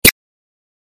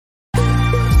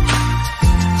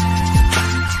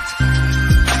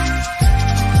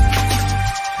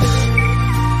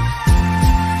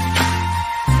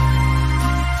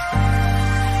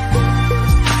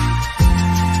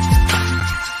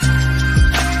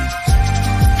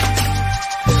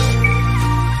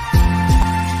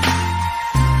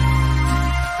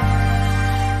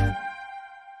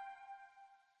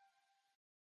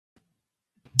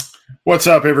What's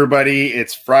up, everybody?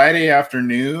 It's Friday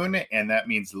afternoon, and that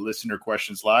means the Listener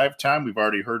Questions Live time. We've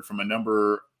already heard from a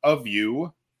number of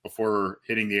you before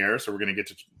hitting the air, so we're going to get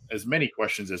to as many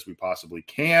questions as we possibly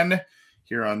can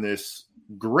here on this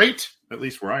great, at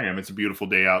least where I am, it's a beautiful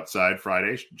day outside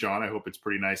Friday. John, I hope it's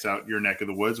pretty nice out your neck of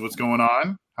the woods. What's going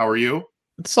on? How are you?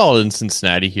 It's solid in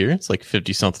Cincinnati here. It's like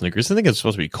 50-something degrees. I think it's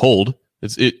supposed to be cold.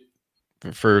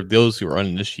 For those who are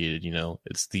uninitiated,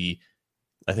 it's the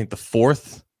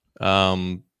fourth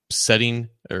setting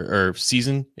or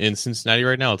season in Cincinnati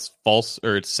right now. It's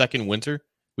it's second winter.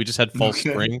 We just had fall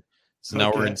spring, so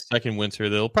now we're in second winter.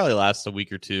 They'll probably last a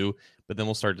week or two, but then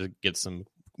we'll start to get some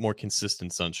more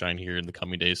consistent sunshine here in the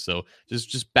coming days. So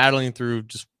just battling through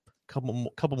just a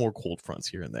couple more cold fronts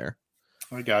here and there.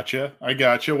 I gotcha.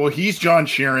 Well, he's John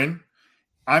Sheeran.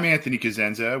 I'm Anthony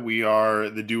Cosenza. We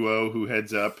are the duo who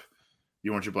heads up the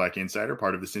Orange and Black Insider,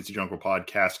 part of the Cincy Jungle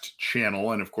podcast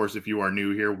channel. And of course, if you are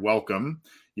new here, welcome.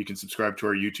 You can subscribe to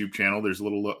our YouTube channel. There's a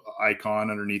little icon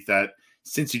underneath that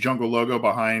Cincy Jungle logo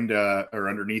behind, or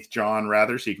underneath John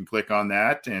rather. So you can click on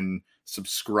that and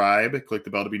subscribe. Click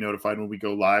the bell to be notified when we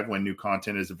go live, when new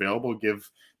content is available. Give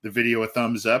the video a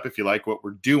thumbs up if you like what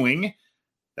we're doing.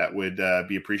 That would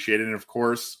be appreciated. And of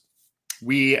course,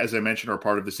 we, as I mentioned, are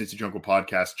part of the Cincy Jungle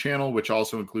podcast channel, which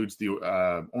also includes the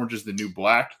Orange is the New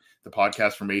Black, the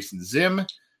podcast from Mason Zim,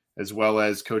 as well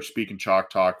as Coach Speak and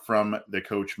Chalk Talk from the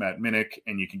coach Matt Minnick.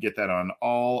 And you can get that on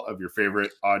all of your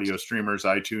favorite audio streamers,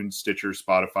 iTunes, Stitcher,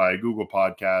 Spotify, Google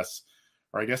Podcasts,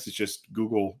 or I guess it's just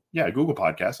Google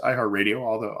Podcasts, iHeartRadio,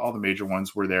 all the major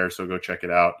ones were there. So go check it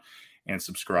out and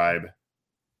subscribe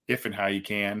if and how you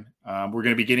can. We're going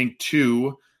to be getting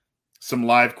to some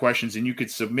live questions, and you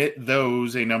could submit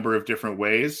those a number of different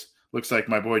ways. Looks like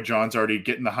my boy John's already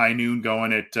getting the high noon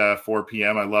going at 4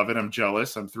 p.m. I love it. I'm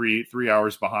jealous. I'm three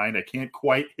hours behind. I can't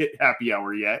quite hit happy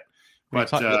hour yet.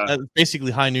 But that's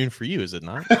basically high noon for you, is it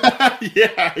not?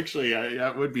 Yeah, actually,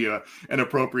 that would be an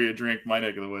appropriate drink. My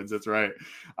neck of the woods. That's right.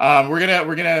 We're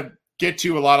gonna get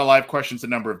to a lot of live questions a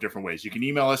number of different ways. You can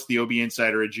email us,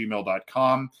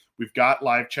 theobinsider@gmail.com. We've got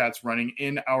live chats running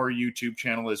in our YouTube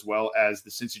channel as well as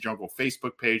the Cincy Jungle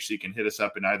Facebook page, so you can hit us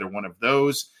up in either one of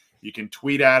those. You can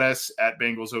tweet at us at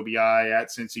BengalsOBI, at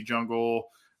Cincy Jungle.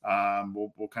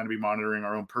 We'll kind of be monitoring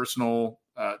our own personal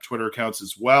Twitter accounts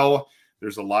as well.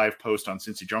 There's a live post on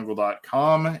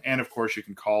cincyjungle.com. And, of course, you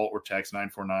can call or text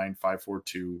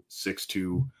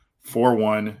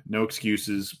 949-542-6241. No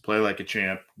excuses. Play like a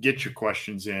champ. Get your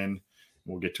questions in.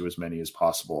 We'll get to as many as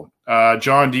possible.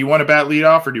 John, do you want to bat lead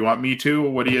off, or do you want me to?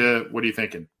 What are you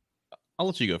thinking? I'll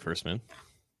let you go first, man.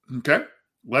 Okay.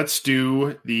 Let's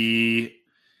do the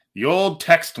old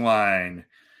text line.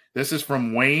 This is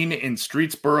from Wayne in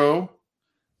Streetsboro.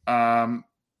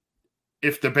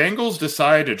 If the Bengals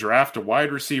decide to draft a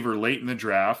wide receiver late in the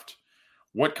draft,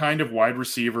 what kind of wide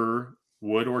receiver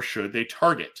would or should they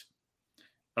target?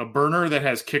 A burner that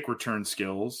has kick return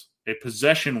skills, a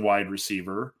possession wide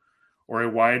receiver, or a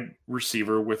wide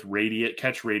receiver with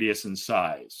catch radius and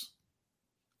size?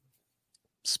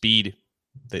 Speed.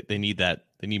 They need that.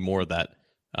 They need more of that.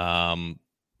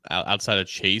 Outside of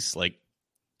Chase, I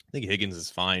think Higgins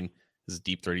is fine. His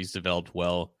deep threat, he's developed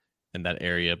well in that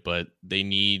area, but they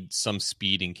need some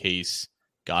speed in case,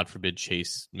 God forbid,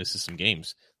 Chase misses some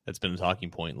games. That's been a talking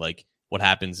point. What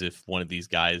happens if one of these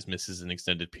guys misses an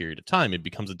extended period of time? It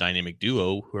becomes a dynamic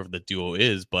duo, whoever the duo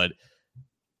is, but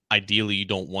ideally you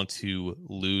don't want to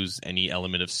lose any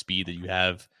element of speed that you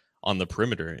have on the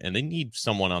perimeter, and they need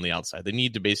someone on the outside. They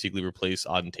need to basically replace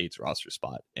Auden Tate's roster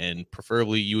spot, and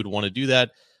preferably you would want to do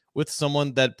that with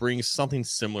someone that brings something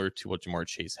similar to what Jamar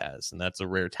Chase has, and that's a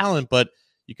rare talent, but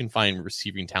you can find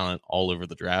receiving talent all over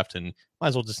the draft, and might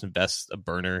as well just invest a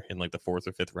burner in the fourth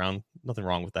or fifth round. Nothing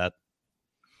wrong with that.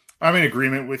 I'm in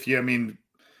agreement with you. I mean,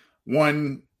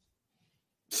 one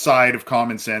side of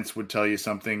common sense would tell you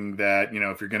something that,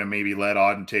 if you're going to maybe let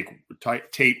Auden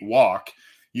Tate walk,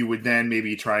 you would then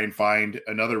maybe try and find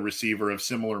another receiver of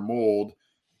similar mold.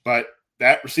 But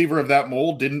that receiver of that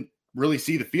mold didn't really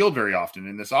see the field very often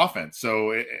in this offense.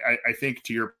 So I think,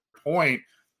 to your point,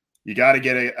 you got to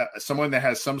get someone that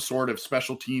has some sort of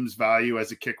special teams value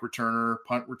as a kick returner,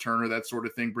 punt returner, that sort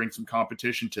of thing, bring some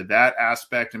competition to that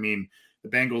aspect. I mean, the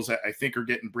Bengals, I think, are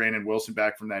getting Brandon Wilson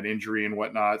back from that injury and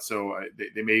whatnot. So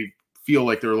they may feel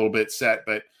like they're a little bit set,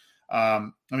 but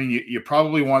you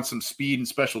probably want some speed and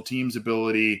special teams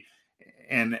ability.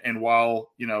 And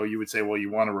while, you would say, well,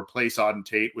 you want to replace Auden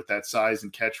Tate with that size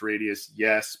and catch radius.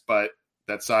 Yes, but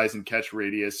that size and catch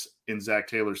radius in Zach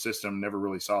Taylor's system never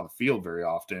really saw the field very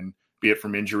often, be it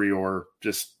from injury or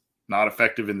just not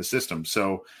effective in the system.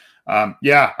 So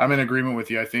Yeah, I'm in agreement with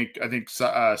you. I think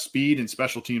speed and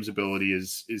special teams ability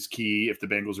is key if the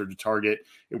Bengals are to target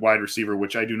a wide receiver,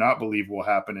 which I do not believe will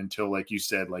happen until, like you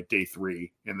said, like day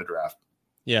 3 in the draft.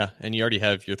 Yeah, and you already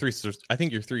have your three. I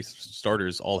think your three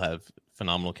starters all have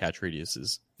phenomenal catch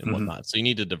radiuses and whatnot. So you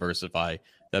need to diversify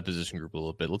that position group a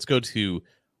little bit. Let's go to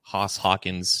Haas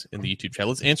Hawkins in the YouTube chat.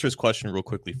 Let's answer his question real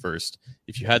quickly first.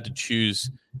 If you had to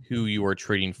choose who you are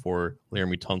trading for,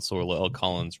 Laramie Tunsil or La'el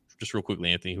Collins, just real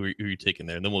quickly, Anthony, who are you taking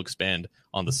there? And then we'll expand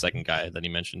on the second guy that he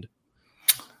mentioned.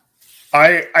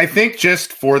 I think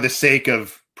just for the sake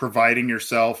of providing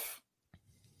yourself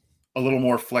a little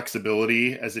more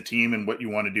flexibility as a team and what you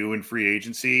want to do in free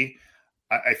agency,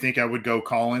 I think I would go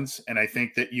Collins. And I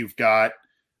think that you've got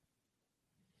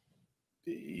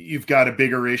a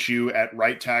bigger issue at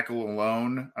right tackle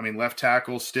alone. I mean, left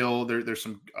tackle still there's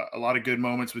a lot of good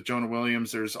moments with Jonah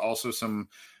Williams. There's also some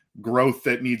growth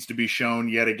that needs to be shown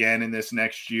yet again in this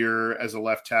next year as a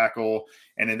left tackle.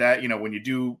 And in that, when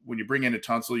you bring in a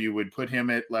Tunsil, you would put him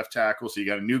at left tackle. So you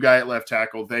got a new guy at left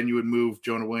tackle. Then you would move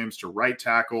Jonah Williams to right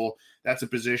tackle. That's a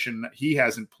position he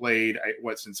hasn't played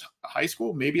since high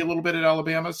school, maybe a little bit at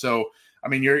Alabama. So, I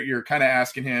mean, you're kind of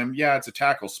asking him, yeah, it's a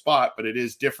tackle spot, but it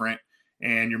is different.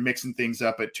 And you're mixing things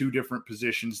up at two different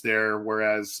positions there.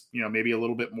 Whereas, maybe a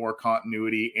little bit more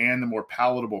continuity and the more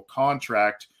palatable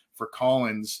contract for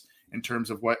Collins in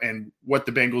terms of what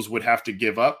the Bengals would have to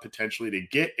give up potentially to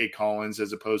get a Collins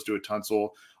as opposed to a Tunsil.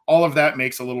 All of that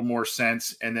makes a little more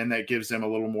sense. And then that gives them a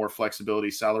little more flexibility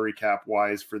salary cap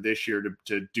wise for this year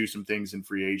to do some things in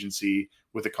free agency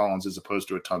with a Collins as opposed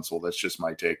to a Tunsil. That's just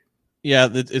my take. Yeah,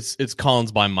 it's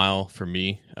Collins by mile for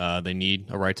me. They need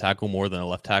a right tackle more than a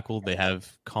left tackle. They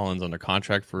have Collins under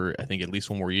contract for, I think, at least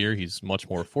one more year. He's much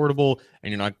more affordable, and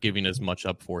you're not giving as much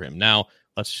up for him. Now,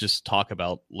 let's just talk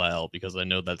about La'el, because I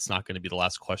know that's not going to be the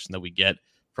last question that we get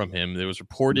from him. There was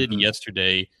reported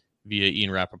yesterday via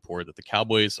Ian Rappaport that the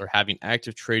Cowboys are having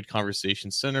active trade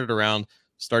conversations centered around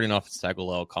starting off at tackle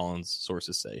La'el Collins,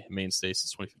 sources say. Mainstay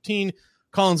since 2015.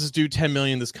 Collins is due $10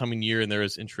 million this coming year, and there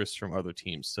is interest from other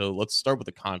teams. So let's start with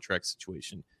the contract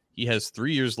situation. He has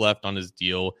 3 years left on his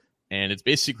deal, and it's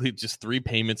basically just 3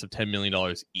 payments of $10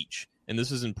 million each. And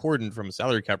this is important from a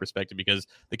salary cap perspective because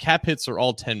the cap hits are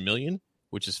all $10 million,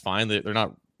 which is fine. They're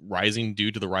not rising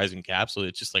due to the rising cap, so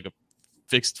it's just like a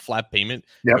fixed flat payment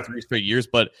for 3 straight years.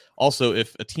 But also,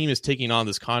 if a team is taking on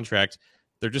this contract,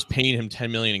 they're just paying him $10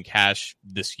 million in cash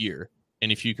this year.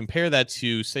 And if you compare that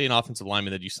to, say, an offensive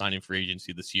lineman that you sign in free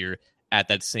agency this year at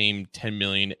that same $10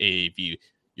 million AAV,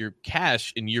 your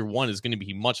cash in year one is going to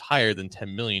be much higher than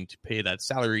 $10 million to pay that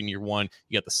salary in year one.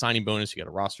 You got the signing bonus, you got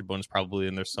a roster bonus probably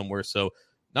in there somewhere. So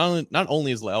not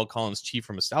only is La'el Collins cheap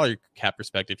from a salary cap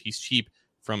perspective, he's cheap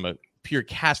from a pure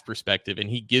cash perspective, and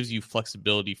he gives you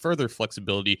further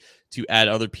flexibility to add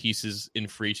other pieces in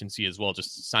free agency as well,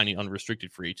 just signing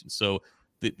unrestricted free agents. So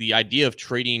the idea of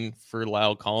trading for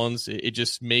La'el Collins, it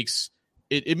just makes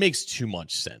it makes too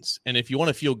much sense. And if you want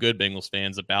to feel good, Bengals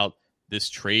fans, about this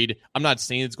trade, I'm not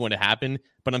saying it's going to happen,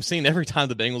 but I'm saying every time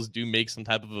the Bengals do make some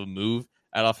type of a move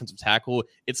at offensive tackle,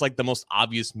 it's like the most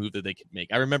obvious move that they could make.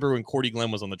 I remember when Cordy Glenn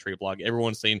was on the trade blog,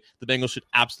 everyone's saying the Bengals should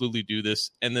absolutely do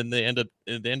this, and then they ended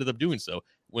up doing so.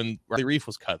 When Riley Reif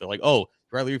was cut, they're like, oh,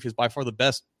 Riley Reif is by far the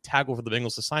best tackle for the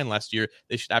Bengals to sign last year.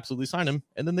 They should absolutely sign him,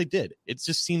 and then they did. It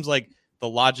just seems like the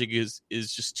logic is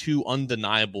just too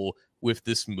undeniable with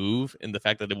this move, and the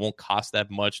fact that it won't cost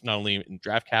that much, not only in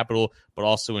draft capital, but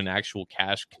also in actual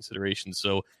cash consideration.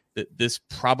 So this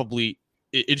probably,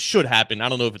 it should happen. I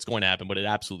don't know if it's going to happen, but it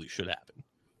absolutely should happen.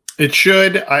 It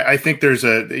should. I think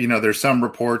there's some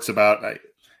reports about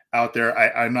out there.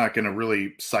 I'm not going to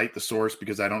really cite the source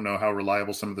because I don't know how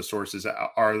reliable some of the sources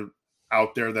are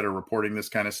out there that are reporting this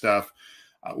kind of stuff.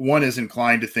 One is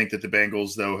inclined to think that the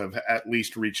Bengals, though, have at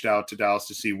least reached out to Dallas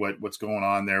to see what's going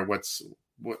on there,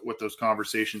 what those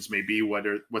conversations may be, what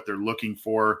they're looking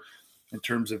for in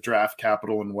terms of draft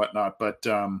capital and whatnot. But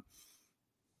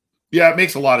yeah, it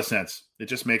makes a lot of sense. It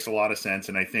just makes a lot of sense.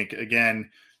 And I think, again,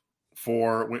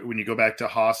 for when you go back to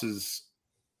Haas's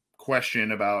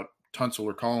question about Tunsil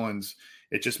or Collins,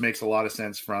 it just makes a lot of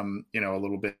sense from, a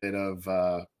little bit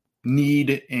of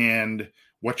need and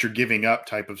what you're giving up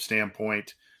type of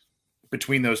standpoint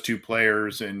between those two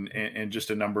players and just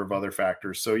a number of other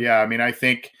factors. So, yeah, I mean, I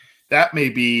think that may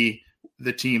be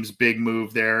the team's big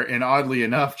move there. And oddly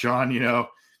enough, John,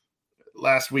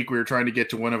 last week we were trying to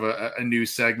get to one of a new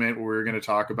segment where we were going to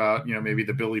talk about, maybe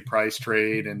the Billy Price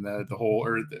trade and the whole,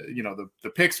 or the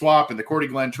pick swap and the Cordy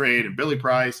Glenn trade and Billy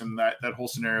Price and that whole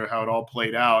scenario, how it all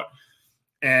played out.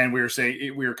 And we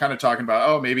were kind of talking about,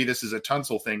 oh, maybe this is a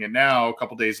Tunsil thing. And now a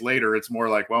couple days later, it's more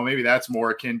like, well, maybe that's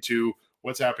more akin to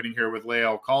what's happening here with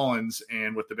La'el Collins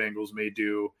and what the Bengals may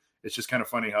do. It's just kind of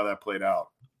funny how that played out.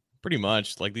 Pretty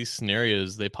much, like these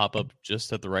scenarios, they pop up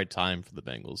just at the right time for the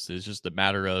Bengals. It's just a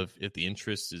matter of if the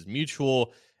interest is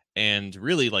mutual, and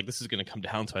really, like, this is going to come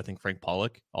down to, I think, Frank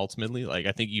Pollock ultimately. Like,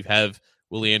 I think you have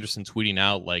Willie Anderson tweeting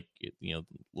out like,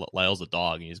 La'el's a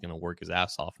dog and he's going to work his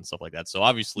ass off and stuff like that. So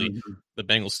obviously, the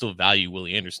Bengals still value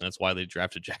Willie Anderson. That's why they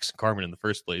drafted Jackson Carman in the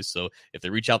first place. So if they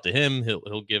reach out to him,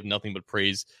 he'll give nothing but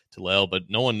praise to La'el. But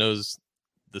no one knows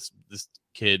this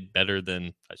kid better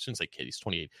than, I shouldn't say kid, he's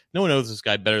 28. No one knows this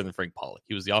guy better than Frank Pollock.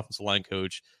 He was the offensive line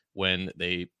coach when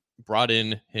they brought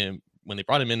him in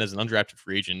as an undrafted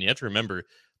free agent. You have to remember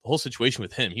the whole situation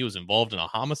with him. He was involved in a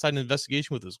homicide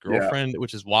investigation with his girlfriend,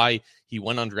 which is why he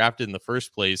went undrafted in the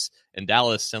first place. And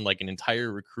Dallas sent like an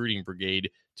entire recruiting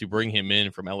brigade to bring him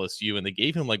in from LSU. And they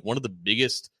gave him like one of the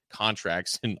biggest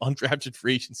contracts in undrafted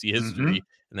free agency history.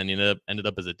 And then he ended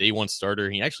up as a day one starter.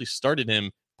 He actually started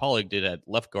him, Pollock did, at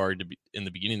left guard in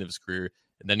the beginning of his career,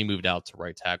 and then he moved out to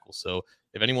right tackle. So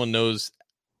if anyone knows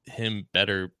him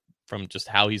better from just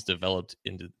how he's developed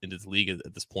into the league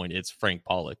at this point, it's Frank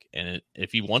Pollock. And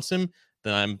if he wants him,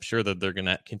 then I'm sure that they're going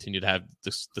to continue to have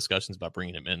discussions about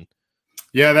bringing him in.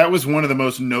 Yeah, that was one of the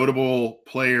most notable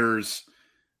players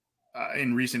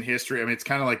in recent history. I mean, it's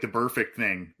kind of like the Burfict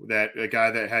thing, that a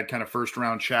guy that had kind of first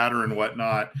round chatter and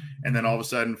whatnot, and then all of a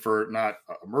sudden, for not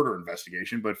a murder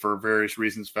investigation, but for various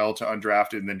reasons, fell to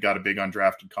undrafted and then got a big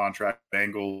undrafted contract.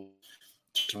 Bengals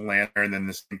to land there, and then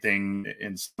the same thing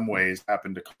in some ways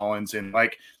happened to Collins. And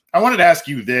like, I wanted to ask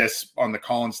you this on the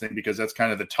Collins thing, because that's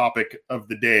kind of the topic of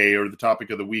the day or the topic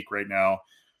of the week right now.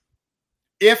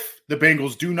 If the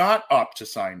Bengals do not opt to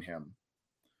sign him,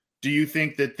 do you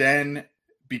think that then,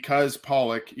 because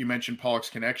Pollock, you mentioned Pollock's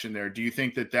connection there, do you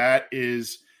think that that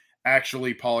is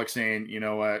actually Pollock saying, you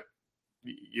know what,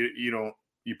 you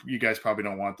guys probably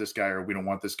don't want this guy, or we don't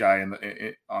want this guy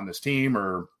on this team,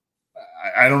 or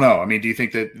I don't know. I mean, do you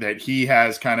think that he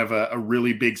has kind of a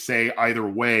really big say either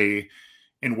way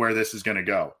in where this is going to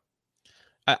go?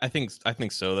 I think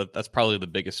so. That's probably the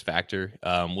biggest factor.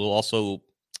 We'll also,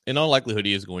 in all likelihood,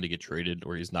 he is going to get traded,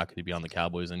 or he's not going to be on the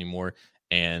Cowboys anymore.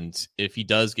 And if he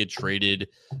does get traded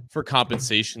for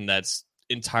compensation that's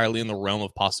entirely in the realm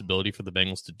of possibility for the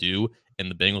Bengals to do, and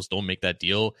the Bengals don't make that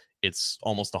deal, it's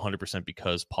almost 100%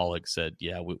 because Pollock said,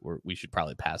 yeah, we should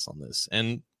probably pass on this.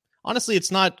 And honestly,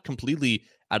 it's not completely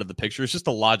out of the picture. It's just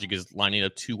the logic is lining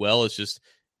up too well. It's just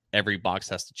every box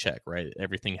has to check, right?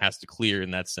 Everything has to clear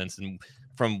in that sense. And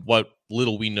from what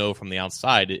little we know from the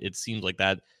outside, it seems like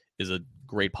that is a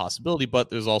great possibility, but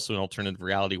there's also an alternative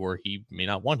reality where he may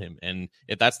not want him. And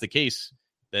if that's the case,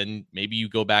 then maybe you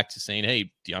go back to saying,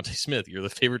 hey, Deontay Smith, you're the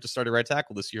favorite to start at right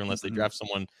tackle this year unless they draft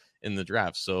someone in the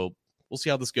draft. So we'll see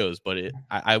how this goes. But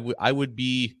I would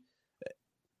be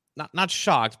not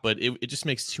shocked, but it just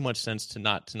makes too much sense to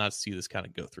not see this kind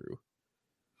of go through.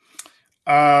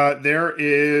 There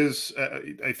is,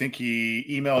 I think he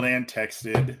emailed and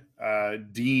texted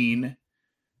Dean.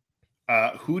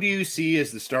 Who do you see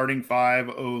as the starting 5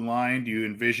 O-line? Do you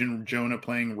envision Jonah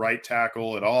playing right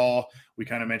tackle at all? We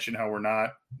kind of mentioned how we're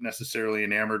not necessarily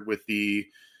enamored with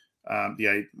well,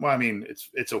 I mean,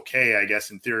 it's okay, I guess,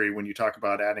 in theory, when you talk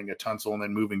about adding a Tunsil and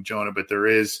then moving Jonah, but there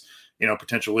is,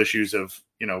 potential issues of,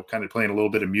 kind of playing a little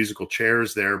bit of musical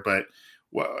chairs there. But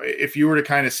if you were to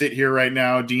kind of sit here right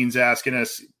now, Dean's asking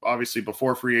us, obviously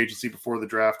before free agency, before the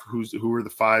draft, who are the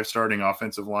 5 starting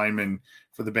offensive linemen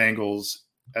for the Bengals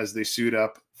as they suit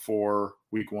up for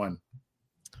week 1?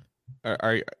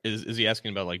 Is he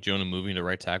asking about like Jonah moving to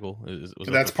right tackle?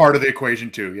 That's part of the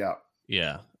equation too. Yeah.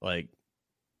 Yeah. Like,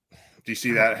 do you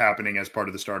see that happening as part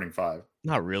of the starting 5?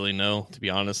 Not really. No, to be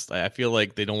honest, I feel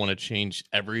like they don't want to change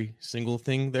every single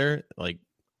thing there. Like,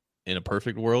 in a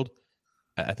perfect world,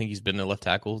 I think he's been a left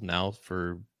tackle now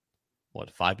for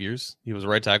 5 years. He was a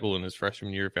right tackle in his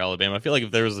freshman year for Alabama. I feel like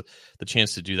if there was the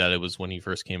chance to do that, it was when he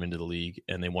first came into the league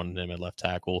and they wanted him at left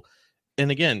tackle. And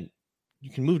again, you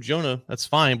can move Jonah, that's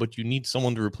fine, but you need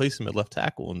someone to replace him at left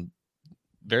tackle. And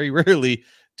very rarely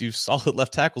do solid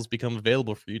left tackles become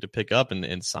available for you to pick up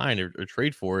and sign or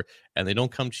trade for, and they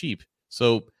don't come cheap.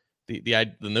 So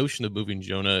the notion of moving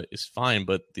Jonah is fine,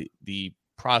 but the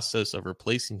process of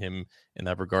replacing him in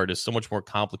that regard is so much more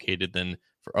complicated than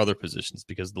for other positions,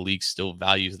 because the league still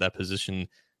values that position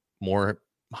more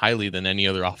highly than any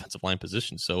other offensive line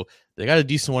position. So they got a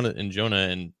decent one in Jonah,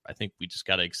 and I think we just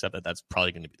got to accept that that's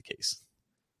probably going to be the case.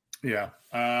 Yeah.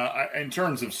 In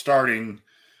terms of starting,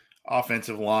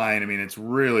 offensive line. I mean, it's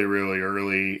really, really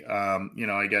early.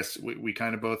 I guess we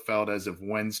kind of both felt as of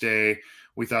Wednesday,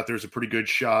 we thought there was a pretty good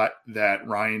shot that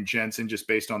Ryan Jensen, just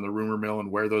based on the rumor mill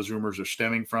and where those rumors are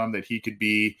stemming from, that he could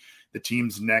be the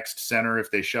team's next center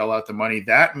if they shell out the money.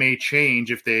 That may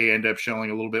change if they end up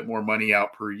shelling a little bit more money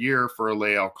out per year for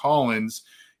La'el Collins.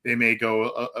 They may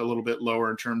go a little bit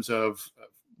lower in terms of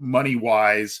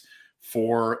money-wise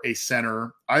for a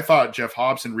center. I thought Jeff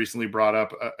Hobson recently brought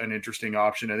up an interesting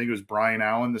option. I think it was Brian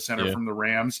Allen, the center from the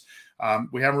Rams.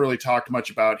 We haven't really talked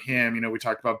much about him. We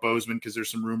talked about Bozeman because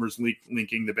there's some rumors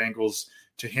linking the Bengals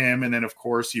to him. And then, of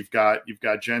course, you've got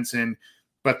Jensen.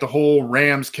 But the whole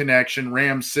Rams connection,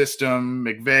 Rams system,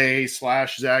 McVay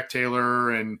 / Zach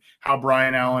Taylor, and how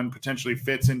Brian Allen potentially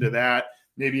fits into that,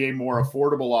 maybe a more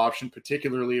affordable option,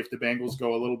 particularly if the Bengals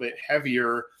go a little bit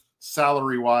heavier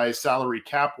salary-wise, salary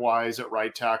cap-wise at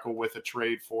right tackle with a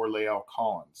trade for La'el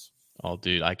Collins. Oh,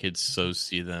 dude, I could so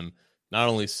see them not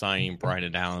only signing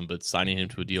Brian Allen, but signing him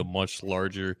to a deal much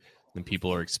larger than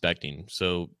people are expecting.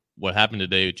 So what happened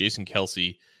today, Jason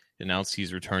Kelce announced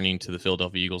he's returning to the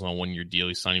Philadelphia Eagles on a one-year deal.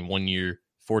 He's signing 1 year,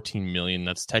 $14 million.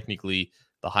 That's technically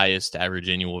the highest average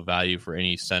annual value for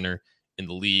any center in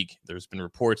the league. There's been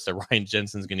reports that Ryan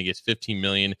Jensen's going to get $15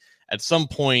 million. At some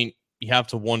point, you have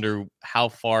to wonder how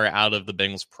far out of the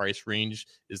Bengals price range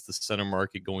is the center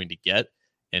market going to get.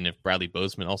 And if Bradley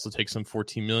Bozeman also takes some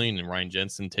 $14 million and Ryan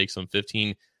Jensen takes some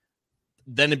 15,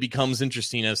 then it becomes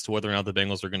interesting as to whether or not the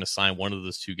Bengals are going to sign one of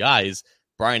those two guys.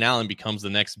 Brian Allen becomes the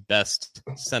next best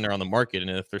center on the market. And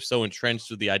if they're so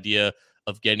entrenched with the idea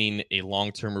of getting a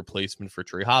long-term replacement for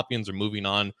Trey Hopkins or moving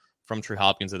on from Trey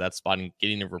Hopkins at that spot and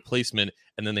getting a replacement,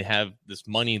 and then they have this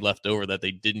money left over that they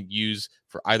didn't use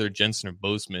for either Jensen or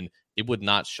Bozeman, it would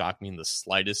not shock me in the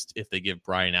slightest if they give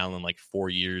Brian Allen like 4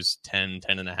 years,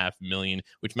 10.5 million,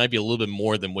 which might be a little bit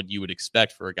more than what you would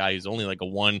expect for a guy who's only like a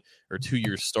 1 or 2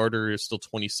 year starter, is still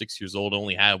 26 years old,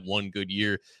 only had one good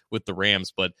year with the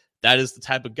Rams. But that is the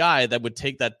type of guy that would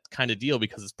take that kind of deal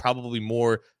because it's probably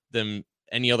more than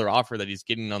any other offer that he's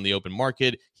getting on the open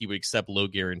market. He would accept low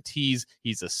guarantees.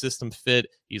 He's a system fit.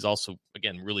 He's also,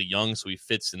 again, really young, so he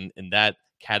fits in that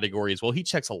category as well. He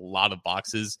checks a lot of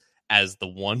boxes as the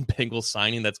one Bengals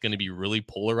signing that's going to be really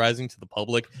polarizing to the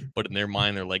public, but in their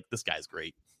mind, they're like, this guy's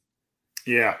great.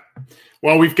 Yeah.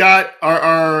 Well, we've got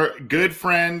our good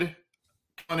friend,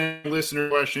 listener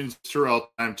questions, Terrell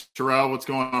time. Terrell, what's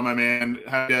going on, my man?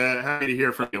 Happy to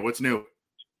hear from you. What's new?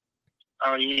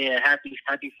 Oh yeah, happy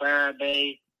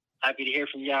Friday. Happy to hear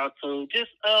from y'all too. Just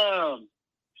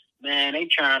man, they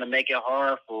trying to make it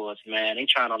hard for us, man. They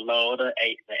trying to load the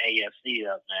AFC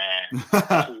up, man.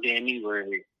 This is getting me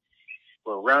worried.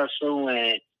 With Russell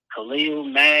and Khalil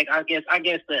Mack, I guess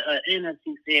the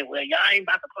NFC said, well, y'all ain't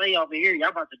about to play over here. Y'all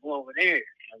about to go over there.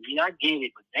 I mean, I get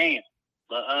it, but damn.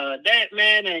 But that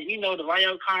man, and the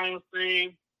La'el Collins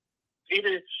thing,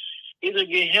 either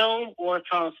get him or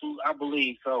Tunsil, I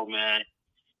believe so, man.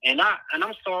 And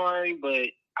I'm sorry, but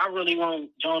I really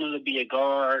want Jonah to be a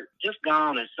guard. Just go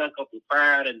on and suck up the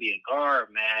pride and be a guard,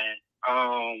 man.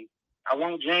 I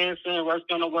want Jansen. Worst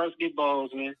gonna worst get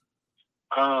Bozeman.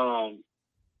 I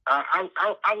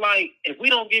like, if we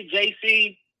don't get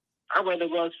JC, I'd rather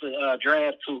rush to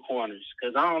draft 2 corners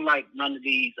because I don't like none of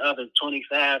these other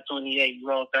 25,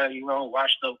 28-year-old, 30-year-old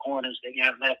washed-up corners they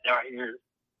got left out here.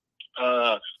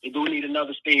 We do need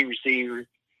another speed receiver.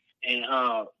 And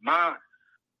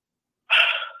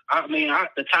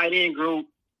the tight end group,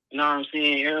 you know what I'm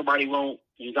saying? Everybody want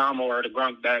Uzomah or the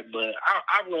Gronk back, but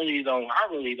I really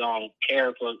don't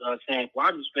care for Sample.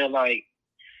 I just feel like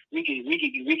we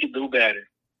could do better.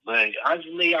 But I just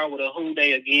leave out with a who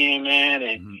they again, man.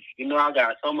 And I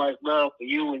got so much love for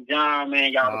you and John,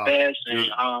 man. Y'all the best,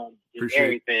 and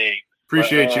everything.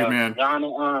 Appreciate you, man.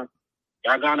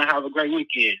 Y'all gonna have a great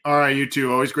weekend. All right, you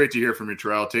too. Always great to hear from you,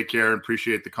 Terrell. Take care and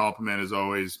appreciate the compliment as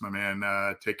always, my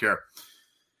man. Take care.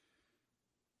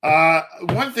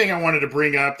 One thing I wanted to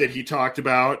bring up that he talked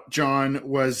about, John,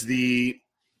 was the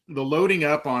loading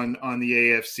up on the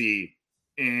AFC.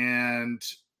 And,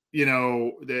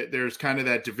 there's kind of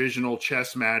that divisional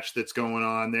chess match that's going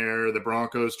on there. The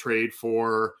Broncos trade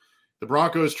for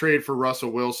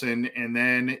Russell Wilson, and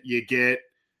then you get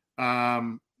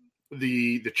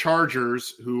the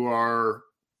Chargers, who are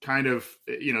kind of,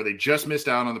 they just missed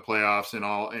out on the playoffs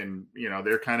and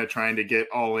they're kind of trying to get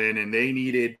all in, and they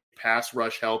needed pass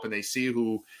rush help, and they see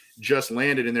who just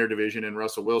landed in their division in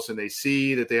Russell Wilson. They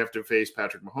see that they have to face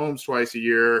Patrick Mahomes twice a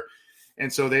year,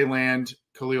 and so they land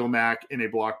Khalil Mack in a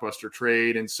blockbuster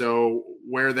trade. And so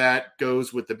where that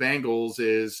goes with the Bengals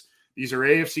is these are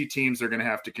AFC teams they're going to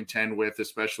have to contend with,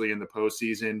 especially in the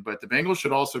postseason. But the Bengals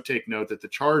should also take note that the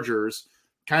Chargers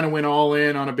kind of went all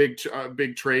in on a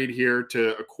big trade here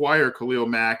to acquire Khalil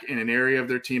Mack in an area of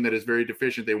their team that is very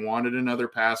deficient. They wanted another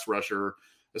pass rusher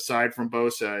aside from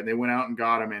Bosa, and they went out and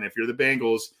got him. And if you're the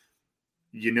Bengals,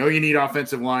 you need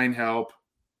offensive line help.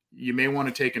 You may want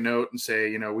to take a note and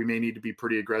say, we may need to be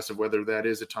pretty aggressive, whether that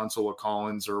is a Tunsil, a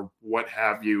Collins, or what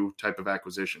have you type of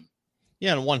acquisition.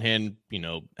 Yeah, on one hand,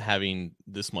 having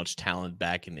this much talent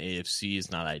back in the AFC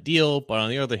is not ideal, but on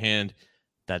the other hand,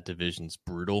 that division's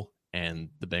brutal, and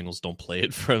the Bengals don't play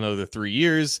it for another 3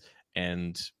 years,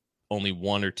 and only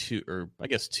one or two, or I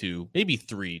guess two, maybe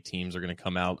three teams are going to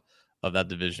come out of that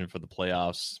division for the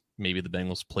playoffs. Maybe the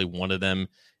Bengals play one of them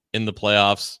in the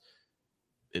playoffs.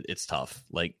 It's tough.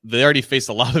 Like, they already faced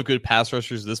a lot of good pass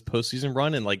rushers this postseason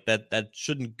run, and like that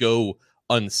shouldn't go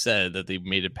unsaid that they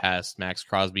made it past Max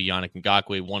Crosby, Yannick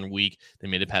Ngakoue 1 week. They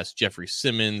made it past Jeffrey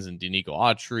Simmons and Danico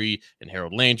Autry and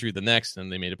Harold Landry the next, and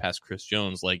they made it past Chris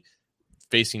Jones. Like,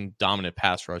 facing dominant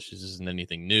pass rushes isn't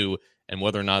anything new, and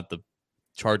whether or not the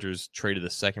Chargers traded a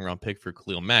second-round pick for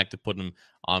Khalil Mack to put him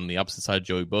on the opposite side of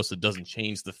Joey Bosa doesn't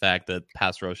change the fact that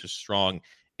pass rush is strong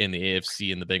in the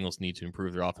AFC, and the Bengals need to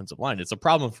improve their offensive line. It's a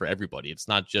problem for everybody. It's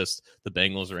not just the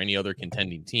Bengals or any other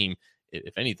contending team.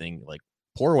 If anything, like,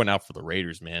 pour one out for the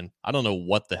Raiders, man. I don't know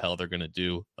what the hell they're going to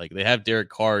do. Like, they have Derek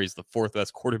Carr. He's the fourth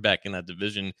best quarterback in that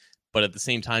division, but at the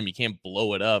same time, you can't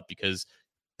blow it up because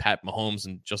Pat Mahomes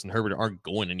and Justin Herbert aren't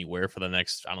going anywhere for the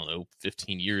next,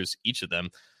 15 years, each of them.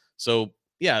 So,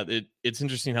 yeah, it's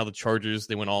interesting how the Chargers,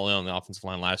 they went all in on the offensive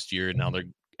line last year, and now they're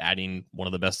adding one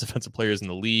of the best defensive players in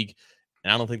the league.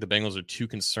 And I don't think the Bengals are too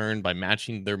concerned by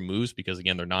matching their moves because,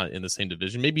 again, they're not in the same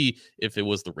division. Maybe if it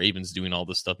was the Ravens doing all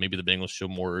this stuff, maybe the Bengals show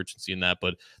more urgency in that.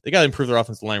 But they got to improve their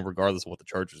offensive line regardless of what the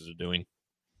Chargers are doing.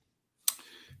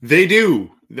 They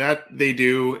do. That they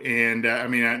do. And,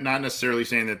 I'm not necessarily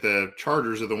saying that the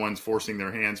Chargers are the ones forcing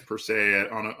their hands per se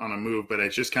on a move, but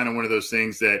it's just kind of one of those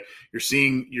things that you're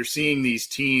seeing these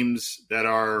teams that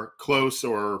are close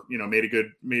or, made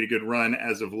a good run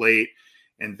as of late,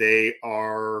 and they're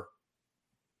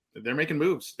making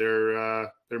moves.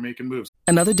 They're making moves.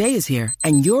 Another day is here,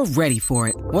 and you're ready for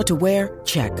it. What to wear?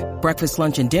 Check. Breakfast,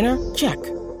 lunch, and dinner? Check.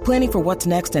 Planning for what's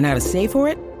next and how to save for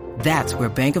it? That's where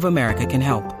Bank of America can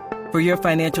help. For your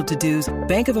financial to-dos,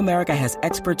 Bank of America has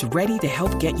experts ready to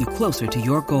help get you closer to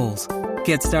your goals.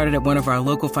 Get started at one of our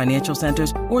local financial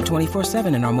centers or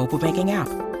 24/7 in our mobile banking app.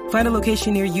 Find a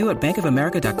location near you at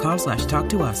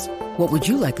bankofamerica.com/talktous. What would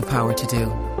you like the power to do?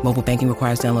 Mobile banking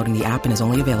requires downloading the app and is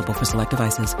only available for select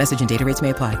devices. Message and data rates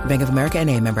may apply. Bank of America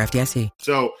NA, member FDIC.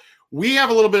 So we have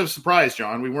a little bit of surprise,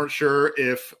 John. We weren't sure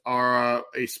if a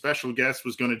special guest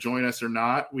was going to join us or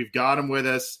not. We've got him with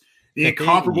us. The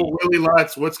incomparable Willie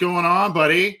Lutz. What's going on,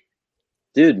 buddy?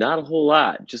 Dude, not a whole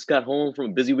lot. Just got home from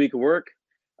a busy week of work.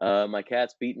 My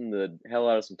cat's beating the hell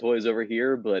out of some toys over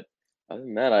here, but other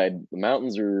than that, the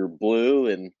mountains are blue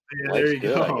and there you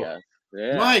good, go. I guess.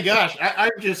 Yeah. My gosh,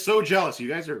 I'm just so jealous. You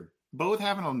guys are both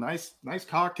having a nice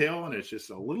cocktail, and it's just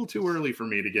a little too early for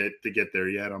me to get there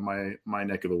yet on my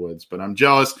neck of the woods. But I'm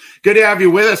jealous. Good to have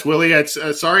you with us, Willie. It's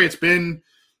sorry it's been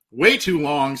way too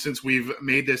long since we've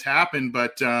made this happen,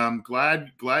 but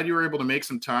glad you were able to make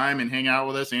some time and hang out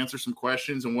with us, answer some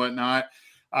questions and whatnot.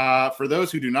 For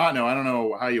those who do not know, I don't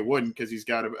know how you wouldn't, because he's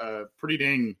got a pretty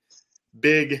dang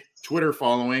big Twitter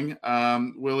following.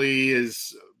 Willie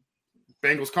is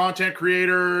Bengals content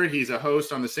creator. He's a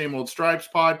host on the Same Old Stripes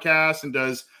podcast and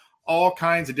does all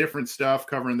kinds of different stuff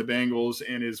covering the Bengals,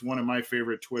 and is one of my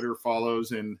favorite Twitter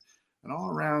follows and an all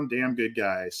around damn good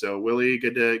guy. So Willie,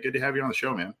 good to have you on the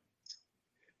show, man.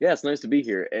 Yeah, it's nice to be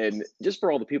here. And just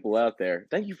for all the people out there,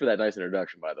 thank you for that nice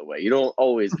introduction, by the way. You don't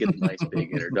always get a nice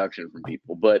big introduction from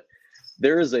people, but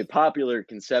there is a popular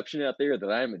conception out there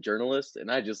that I am a journalist,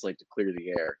 and I just like to clear the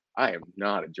air. I am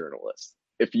not a journalist.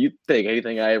 If you think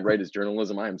anything I write is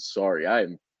journalism, I am sorry. I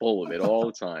am full of it all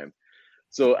the time.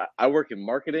 So I work in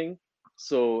marketing.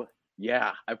 So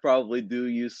yeah, I probably do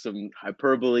use some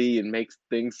hyperbole and make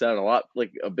things sound a lot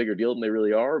like a bigger deal than they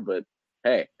really are. But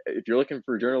hey, if you're looking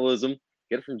for journalism,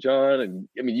 get it from John. And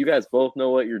I mean, you guys both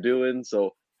know what you're doing.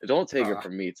 So don't take it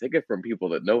from me. Take it from people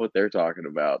that know what they're talking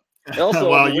about. And also,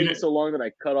 well, I've been waiting so long that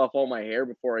I cut off all my hair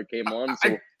before I came on.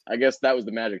 So I guess that was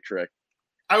the magic trick.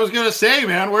 I was gonna say,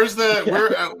 man, where's the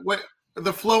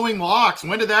the flowing locks?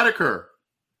 When did that occur?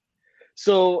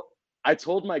 So I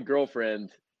told my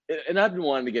girlfriend, and I've been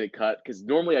wanting to get it cut because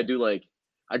normally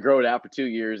I grow it out for 2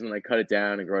 years and then I cut it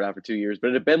down and grow it out for 2 years.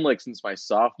 But it had been since my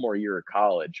sophomore year of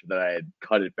college that I had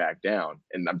cut it back down.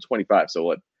 And I'm 25,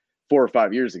 so 4 or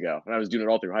 5 years ago. And I was doing it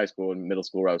all through high school and middle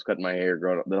school where I was cutting my hair,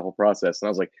 growing up, the whole process. And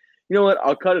I was like, you know what?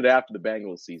 I'll cut it after the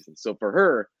Bengals season. So for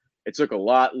her, it took a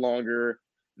lot longer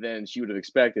than she would have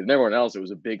expected. And everyone else, it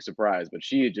was a big surprise. But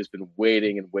she had just been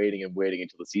waiting and waiting and waiting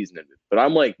until the season ended. But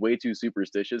I'm like way too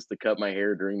superstitious to cut my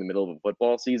hair during the middle of a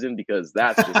football season because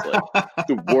that's just like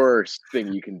the worst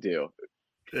thing you can do.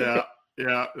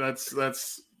 Yeah, that's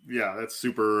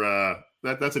super.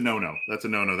 That's a no. That's a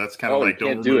no. That's kind of like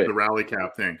don't remove the rally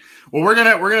cap thing. Well, we're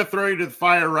gonna throw you to the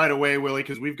fire right away, Willie,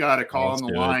 because we've got a call on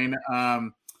the line.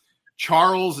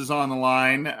 Charles is on the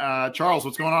line. Charles,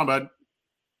 what's going on, bud?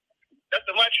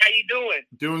 Nothing much. How you doing?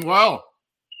 Doing well.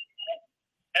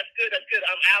 That's good.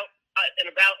 I'm out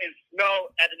and about in snow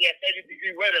after we had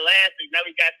 80-degree weather last week. Now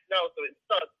we got snow, so it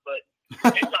sucks, but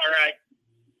it's all right.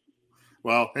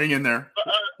 Well, hang in there.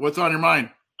 What's on your mind?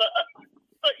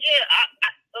 But yeah,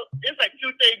 it's like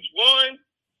two things. One,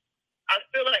 I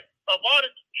feel like of all the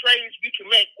trades we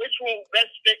can make, which one best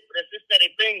fit for the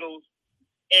Cincinnati Bengals?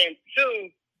 And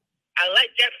two, I like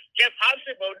Jeff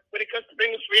Hobson, but when it comes to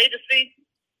Bengals free agency,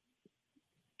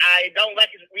 I don't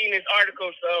like reading his article.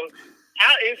 So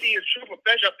how is he a true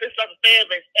professional? Pissed off the fan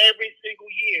base every single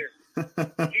year.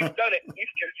 He's done it. He's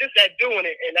consistent at doing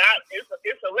it, and it's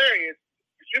hilarious.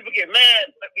 People get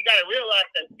mad, but we got to realize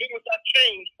that things have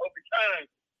changed over time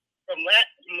from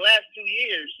the last 2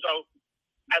 years. So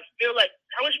I feel like,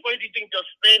 how much money do you think they'll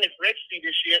spend in free agency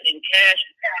this year in cash?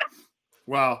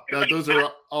 Wow, those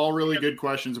are all really good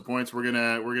questions and points. We're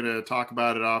gonna talk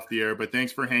about it off the air, but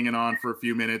thanks for hanging on for a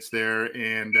few minutes there,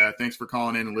 and thanks for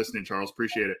calling in and listening, Charles.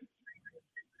 Appreciate it.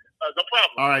 No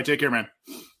problem. All right, take care, man.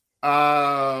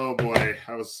 Oh boy,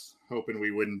 I was hoping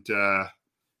we wouldn't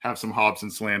have some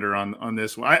Hobson slander on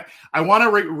this one. I want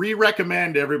to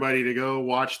recommend everybody to go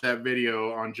watch that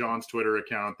video on John's Twitter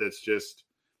account. That's just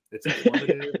it's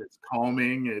informative, it's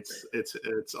calming,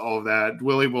 it's all of that.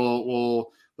 Willie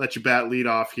will let you bat lead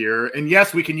off here. And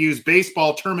yes, we can use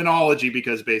baseball terminology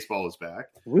because baseball is back.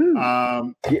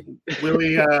 Willie,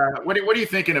 what are you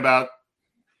thinking about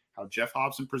how Jeff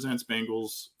Hobson presents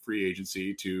Bengals free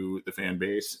agency to the fan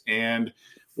base? And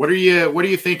what are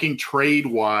you thinking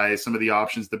trade-wise, some of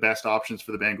the best options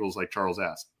for the Bengals, like Charles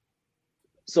asked?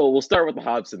 So we'll start with the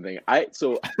Hobson thing.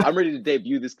 I'm ready to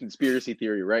debut this conspiracy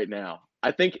theory right now.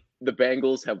 I think the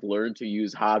Bengals have learned to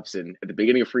use Hobson at the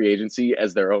beginning of free agency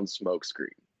as their own smokescreen.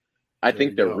 I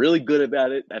think they're really good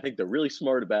about it. I think they're really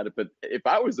smart about it. But if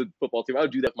I was a football team, I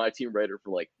would do that with my team writer for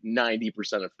like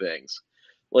 90% of things.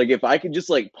 Like if I could just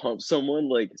like pump someone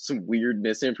like some weird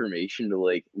misinformation to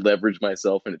like leverage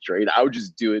myself in a trade, I would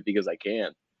just do it because I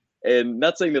can. And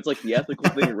not saying that's like the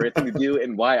ethical thing and right thing to do,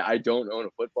 and why I don't own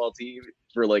a football team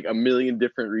for like a million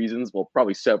different reasons. Well,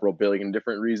 probably several billion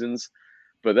different reasons.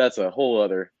 But that's a whole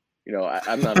other,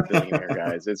 I'm not a billionaire,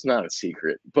 guys. It's not a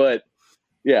secret. But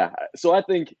yeah, so I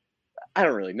think, I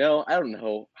don't really know. I don't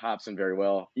know Hobson very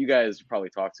well. You guys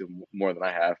probably talked to him more than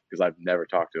I have because I've never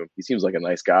talked to him. He seems like a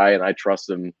nice guy, and I trust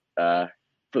him for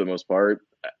the most part.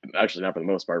 Actually, not for the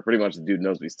most part. Pretty much the dude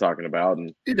knows what he's talking about.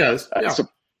 And he does. Yeah. So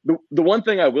the one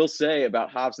thing I will say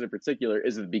about Hobson in particular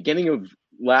is at the beginning of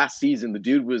last season, the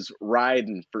dude was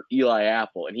riding for Eli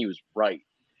Apple, and he was right.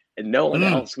 And no one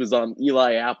else was on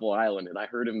Eli Apple Island. And I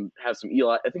heard him have some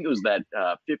Eli. I think it was that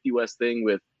 50 West thing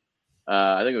with,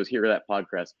 I think it was Hear That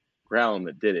podcast. Brown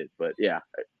that did it, but yeah,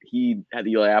 he had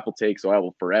the Eli Apple take, so I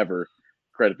will forever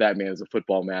credit that man as a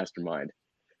football mastermind.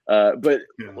 But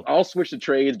I'll switch to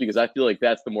trades because I feel like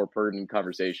that's the more pertinent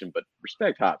conversation. But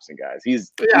respect Hobson, guys.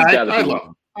 I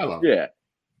love him. Yeah,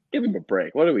 give him a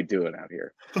break. What are we doing out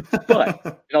here? But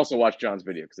and also watch John's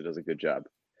video because it does a good job.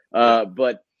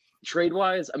 But trade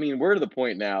wise, I mean, we're to the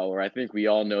point now where I think we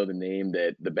all know the name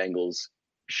that the Bengals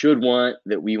should want,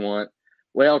 that we want.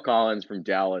 La'el Collins from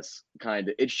Dallas,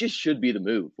 it just should be the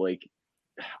move. Like,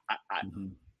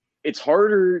 it's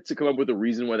harder to come up with a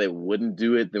reason why they wouldn't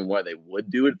do it than why they would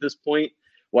do it at this point.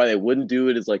 Why they wouldn't do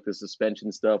it is like the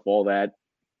suspension stuff, all that,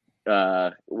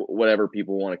 whatever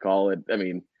people want to call it. I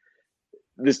mean,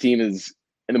 this team is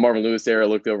in the Marvin Lewis era,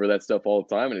 looked over that stuff all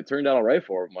the time, and it turned out all right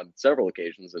for them on several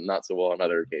occasions and not so well on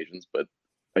other occasions. But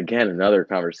again, another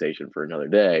conversation for another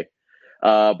day.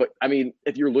 But I mean,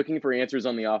 if you're looking for answers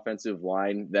on the offensive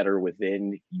line that are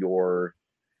within your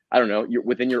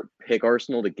pick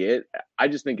arsenal to get, I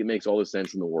just think it makes all the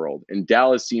sense in the world. And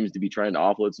Dallas seems to be trying to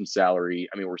offload some salary.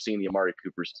 I mean, we're seeing the Amari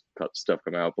Cooper stuff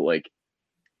come out, but like,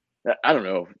 I don't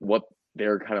know what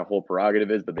their kind of whole prerogative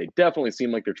is, but they definitely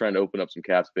seem like they're trying to open up some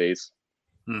cap space.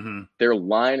 Their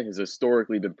line has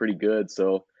historically been pretty good.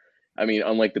 So, I mean,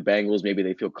 unlike the Bengals, maybe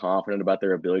they feel confident about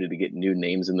their ability to get new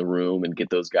names in the room and get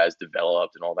those guys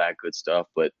developed and all that good stuff.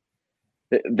 But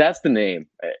that's the name.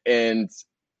 And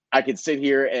I could sit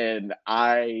here and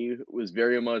I was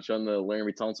very much on the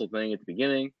Laremy Tunsil thing at the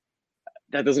beginning.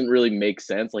 that doesn't really make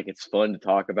sense. Like, it's fun to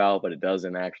talk about, but it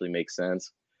doesn't actually make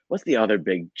sense. What's the other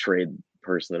big trade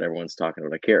person that everyone's talking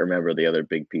about? I can't remember the other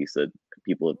big piece that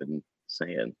people have been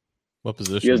saying. What You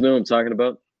position? guys know what I'm talking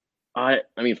about? I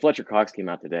mean, Fletcher Cox came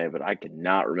out today, but I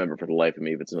cannot remember for the life of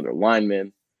me if it's another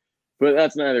lineman. But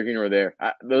that's neither here nor there.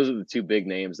 Those are the two big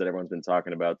names that everyone's been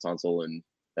talking about, Tunsil and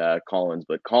Collins.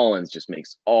 But Collins just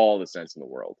makes all the sense in the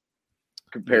world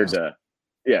compared to,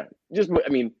 I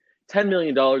mean, $10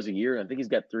 million a year. I think he's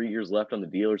got 3 years left on the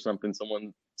deal or something.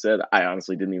 Someone said. I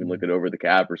honestly didn't even look it over the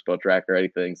cap or spell track or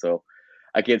anything, so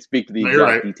I can't speak to the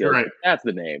exact details. Right. That's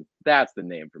the name. That's the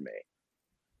name for me.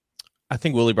 I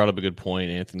think Willie brought up a good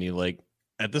point, Anthony. Like,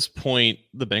 at this point,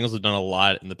 the Bengals have done a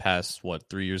lot in the past,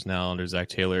 3 years now under Zach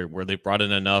Taylor, where they've brought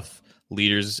in enough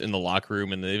leaders in the locker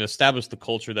room and they've established the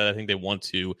culture that I think they want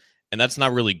to. And that's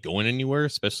not really going anywhere,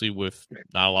 especially with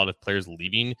not a lot of players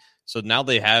leaving. So now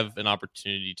they have an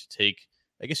opportunity to take,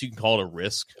 I guess you can call it a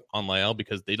risk on Lyle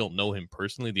because they don't know him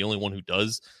personally. The only one who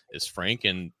does is Frank.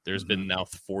 And there's been now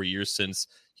 4 years since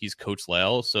he's coached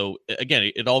Lyle. So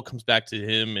again, it all comes back to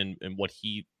him and what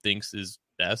he thinks is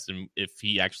best and if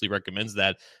he actually recommends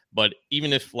that. But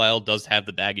even if Lyle does have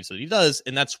the baggage that he does,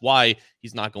 and that's why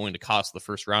he's not going to cost the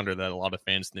first rounder that a lot of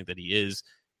fans think that he is,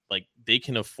 like they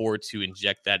can afford to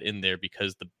inject that in there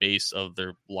because the base of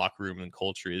their locker room and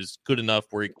culture is good enough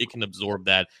where it can absorb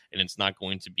that and it's not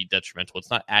going to be detrimental.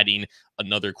 It's not adding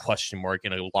another question mark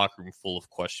in a locker room full of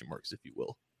question marks, if you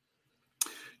will.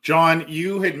 John,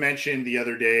 you had mentioned the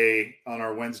other day on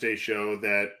our Wednesday show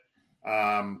that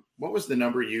what was the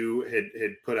number you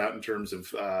had put out in terms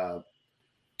of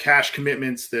cash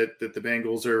commitments that the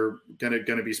Bengals are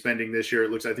gonna be spending this year?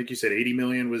 It looks, I think you said 80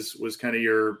 million was kind of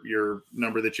your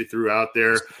number that you threw out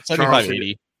there.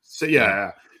 75-80. So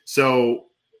yeah. So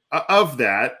of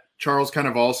that, Charles kind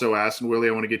of also asked, and Willie,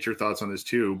 I want to get your thoughts on this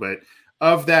too, but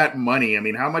of that money, I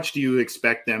mean, how much do you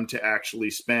expect them to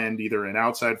actually spend either in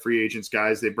outside free agents,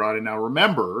 guys they brought in? Now,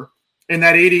 remember, in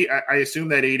that 80, I assume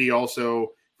that 80 also,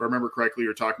 if I remember correctly,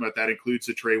 you're talking about that includes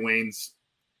the Trey Waynes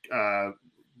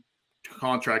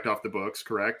contract off the books,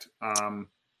 correct? No,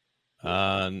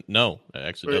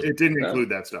 actually doesn't. It didn't include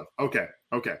that stuff. Okay.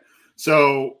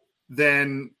 So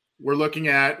then we're looking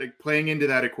at playing into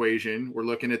that equation. We're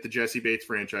looking at the Jesse Bates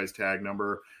franchise tag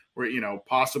number. We're,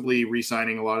 possibly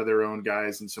re-signing a lot of their own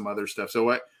guys and some other stuff. So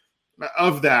what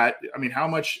of that, I mean, how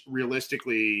much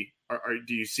realistically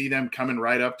do you see them coming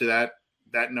right up to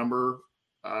that number?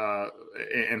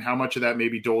 And how much of that may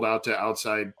be doled out to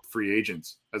outside free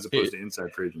agents as opposed to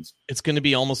inside free agents? It's going to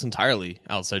be almost entirely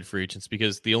outside free agents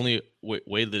because the only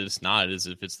way that it's not is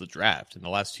if it's the draft. In the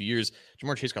last 2 years,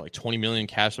 Ja'Marr Chase got like 20 million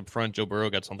cash up front. Joe Burrow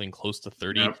got something close to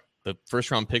 30. Yep. The first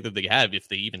round pick that they have, if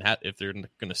they're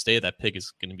going to stay at that pick,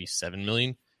 is going to be $7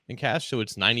 million in cash. So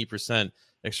it's 90%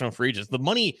 external free agents. The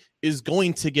money is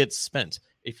going to get spent.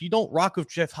 If you don't rock with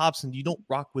Jeff Hobson, you don't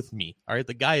rock with me. All right.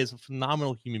 The guy is a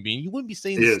phenomenal human being. You wouldn't be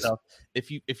saying this stuff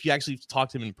if you actually talk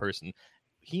to him in person.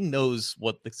 He knows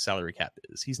what the salary cap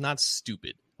is. He's not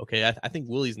stupid. Okay. I think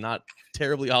Willie's not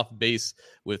terribly off base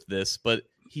with this, but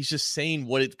he's just saying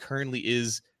what it currently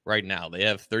is right now. They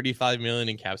have $35 million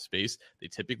in cap space. They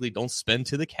typically don't spend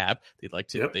to the cap.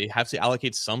 They have to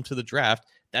allocate some to the draft.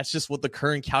 That's just what the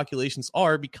current calculations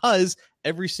are because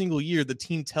every single year the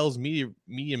team tells media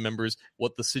members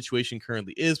what the situation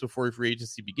currently is before free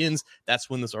agency begins. That's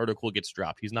when this article gets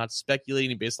dropped. He's not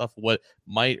speculating based off of what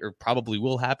might or probably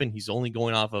will happen. He's only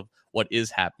going off of what is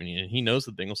happening. And he knows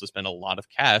the Bengals have spent a lot of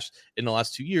cash in the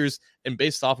last 2 years. And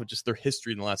based off of just their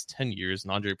history in the last 10 years,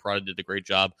 and Andre Prada did a great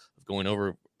job of going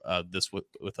over this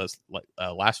with us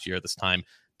last year at this time,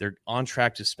 they're on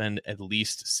track to spend at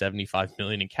least $75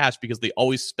 million in cash because they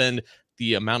always spend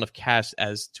the amount of cash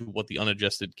as to what the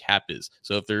unadjusted cap is.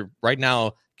 So if they're right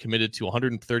now committed to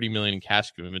 $130 million in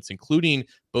cash commitments, including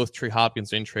both Trey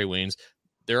Hopkins and Trey Waynes,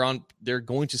 they're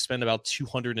going to spend about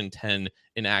 $210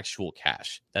 in actual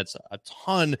cash. That's a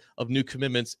ton of new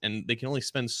commitments, and they can only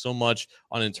spend so much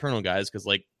on internal guys because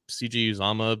like CJ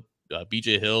Uzomah,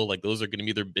 BJ Hill, like those are going to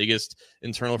be their biggest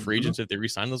internal free agents if they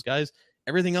re-sign those guys.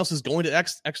 Everything else is going to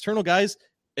external guys,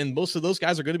 and most of those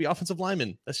guys are going to be offensive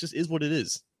linemen. That's just is what it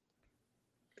is.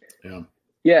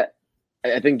 Yeah.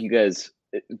 I think you guys,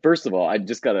 first of all, I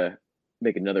just got to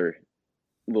make another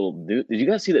little news. Did you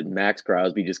guys see that Max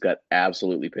Crosby just got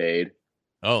absolutely paid?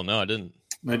 Oh, no, I didn't.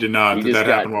 I did not. Did that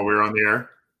happen while we were on the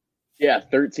air? Yeah,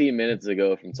 13 minutes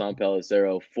ago from Tom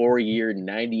Pelissero, 4-year,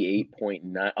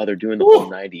 98.9. Oh, they're doing the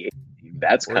full 98.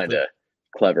 That's kind of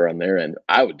clever on their end.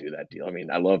 I would do that deal. I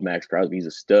mean, I love Max Crosby. He's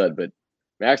a stud, but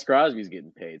Max Crosby's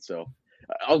getting paid. So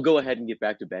I'll go ahead and get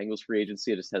back to Bengals free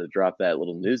agency. I just had to drop that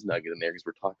little news nugget in there because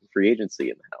we're talking free agency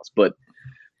in the house. But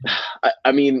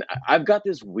I mean, I've got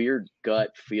this weird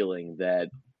gut feeling that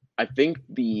I think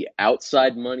the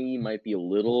outside money might be a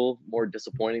little more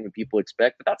disappointing than people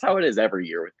expect, but that's how it is every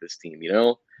year with this team, you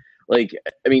know? Like,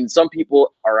 I mean, some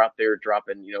people are out there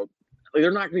dropping, you know, like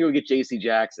they're not going to go get J.C.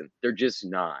 Jackson. They're just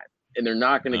not. And they're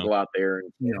not going to go out there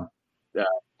and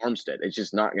Armstead. It's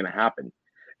just not going to happen.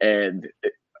 And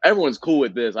everyone's cool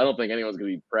with this. I don't think anyone's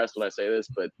going to be impressed when I say this,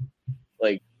 but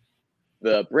like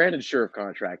the Brandon Scherff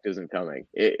contract isn't coming.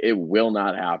 It will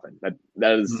not happen.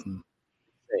 That is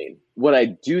insane. What I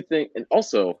do think, and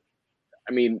also,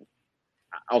 I mean,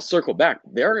 I'll circle back.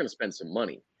 They're going to spend some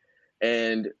money.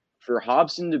 And for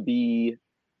Hobson to be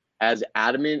as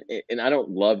adamant, and I don't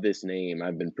love this name.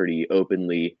 I've been pretty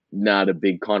openly not a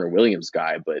big Connor Williams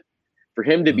guy, but for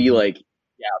him to be like,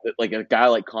 yeah, like a guy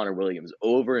like Connor Williams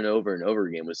over and over and over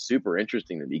again was super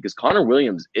interesting to me because Connor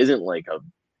Williams isn't like a,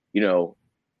 you know,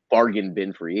 bargain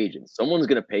bin free agent. Someone's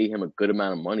going to pay him a good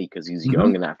amount of money because he's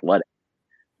young and athletic.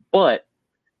 But,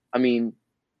 I mean,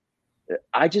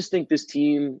 I just think this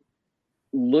team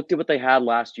looked at what they had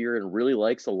last year and really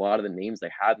likes a lot of the names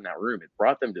they had in that room. It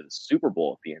brought them to the Super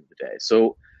Bowl at the end of the day.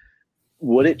 So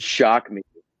would it shock me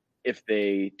if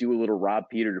they do a little Rob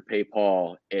Peter to pay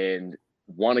Paul and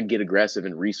want to get aggressive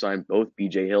and re-sign both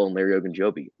BJ Hill and Larry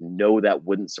Ogunjobi? No, that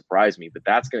wouldn't surprise me, but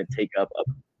that's going to take up a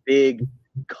big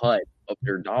cut of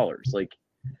their dollars. Like,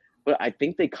 but I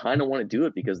think they kind of want to do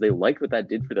it because they liked what that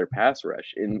did for their pass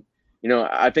rush. And, you know,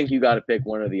 I think you got to pick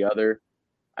one or the other.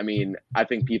 I mean, I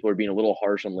think people are being a little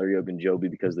harsh on Larry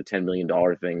Ogunjobi because the $10 million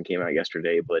thing came out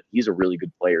yesterday, but he's a really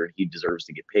good player. He deserves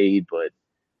to get paid. But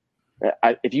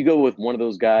if you go with one of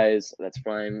those guys, that's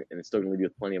fine, and it's still going to leave you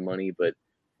with plenty of money. But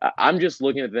I'm just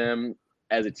looking at them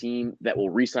as a team that will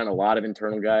re-sign a lot of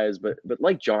internal guys. But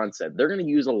like John said, they're going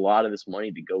to use a lot of this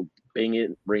money to go bring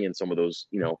in some of those,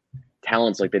 you know,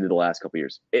 talents like they did the last couple of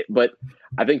years. But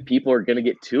I think people are going to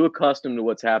get too accustomed to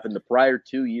what's happened the prior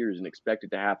 2 years and expect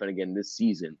it to happen again this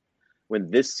season.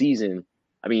 When this season,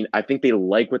 I mean, I think they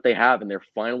like what they have, and they're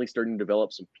finally starting to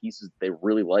develop some pieces that they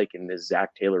really like in this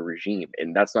Zach Taylor regime.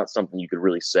 And that's not something you could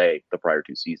really say the prior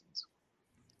 2 seasons.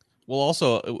 Well,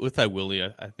 also with that, Willie,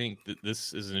 I think that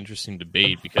this is an interesting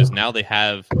debate because now they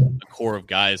have a core of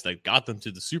guys that got them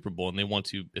to the Super Bowl and they want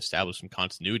to establish some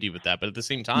continuity with that. But at the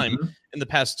same time, in the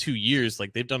past 2 years,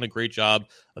 like they've done a great job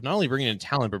of not only bringing in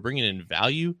talent, but bringing in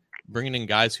value, bringing in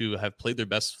guys who have played their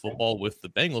best football with the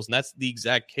Bengals. And that's the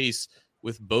exact case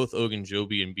with both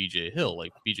Ogunjobi and BJ Hill.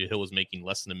 Like BJ Hill was making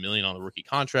less than $1 million on the rookie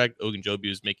contract. Ogunjobi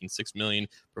was making $6 million,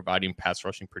 providing pass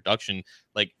rushing production.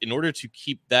 Like in order to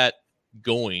keep that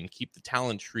going, keep the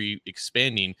talent tree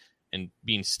expanding and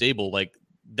being stable, like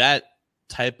that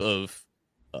type of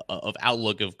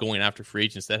outlook of going after free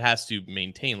agents, that has to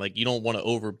maintain. Like you don't want to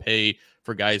overpay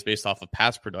for guys based off of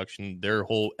pass production. Their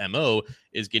whole MO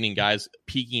is getting guys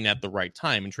peaking at the right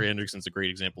time, and Trey Hendrickson's a great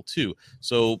example too.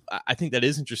 So I think that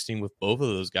is interesting with both of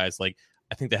those guys. Like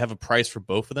I think they have a price for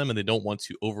both of them, and they don't want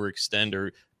to overextend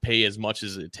or pay as much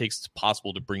as it takes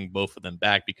possible to bring both of them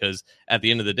back, because at the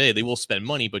end of the day, they will spend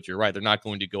money, but you're right. They're not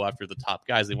going to go after the top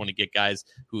guys. They want to get guys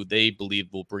who they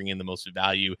believe will bring in the most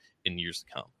value in years to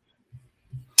come.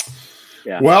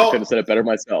 Yeah, well, I could have said it better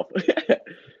myself.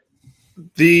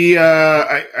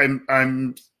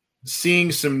 I'm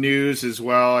seeing some news as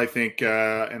well, I think,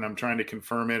 and I'm trying to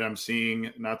confirm it. I'm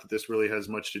seeing, not that this really has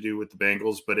much to do with the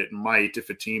Bengals, but it might if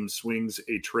a team swings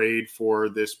a trade for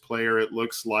this player. It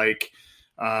looks like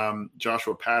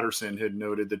Joshua Patterson had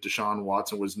noted that Deshaun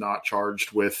Watson was not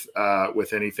charged with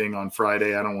anything on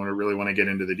Friday. I don't really want to get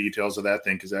into the details of that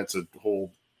thing because that's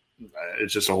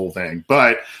it's just a whole thing.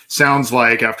 But sounds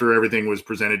like after everything was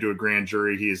presented to a grand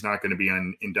jury, he is not going to be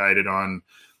indicted on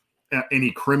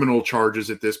any criminal charges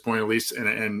at this point, at least.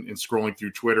 And scrolling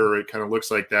through Twitter, it kind of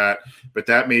looks like that. But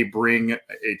that may bring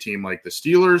a team like the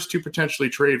Steelers to potentially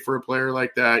trade for a player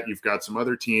like that. You've got some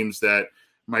other teams that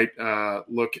might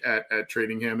look at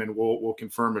trading him, and we'll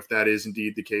confirm if that is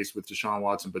indeed the case with Deshaun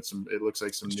Watson. But it looks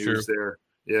like some news there.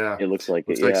 Yeah, it looks like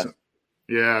it.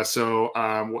 Yeah. So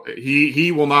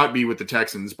he will not be with the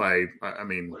Texans by. I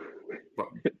mean,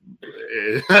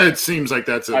 it seems like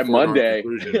that's by Monday.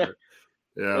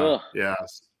 Yeah.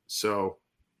 So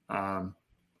I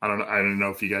don't know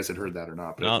if you guys had heard that or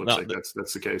not, but it looks like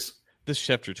that's the case. This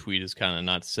Schefter tweet is kind of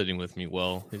not sitting with me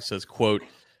well. He says, quote,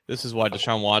 "This is why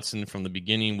Deshaun Watson from the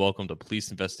beginning welcomed a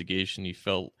police investigation. He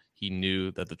felt he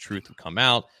knew that the truth would come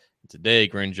out. Today,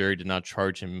 grand jury did not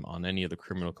charge him on any of the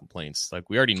criminal complaints."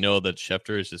 Like, we already know that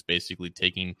Schefter is just basically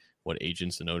taking what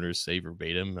agents and owners say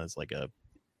verbatim as like I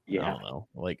don't know,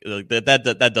 like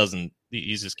that doesn't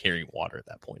he's just carrying water at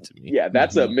that point to me. Yeah,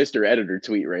 that's a Mr. Editor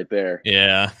tweet right there.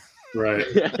 Yeah. Right.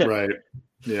 Right.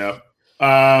 Yeah.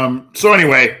 So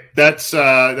anyway, that's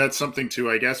something to,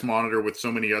 I guess, monitor with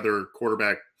so many other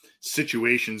quarterback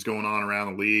situations going on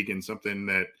around the league, and something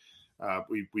that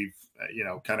we've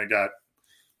kind of got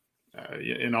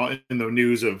in the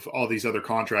news of all these other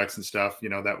contracts and stuff.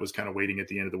 That was kind of waiting at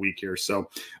the end of the week here. So,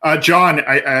 John,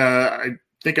 I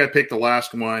think I picked the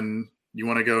last one. You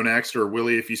want to go next, or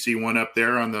Willie? If you see one up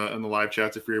there on the live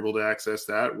chats, if you're able to access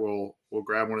that, we'll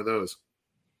grab one of those.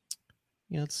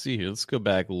 Yeah, let's see here. Let's go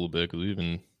back a little bit because we've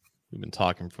been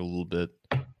talking for a little bit.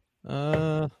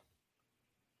 Come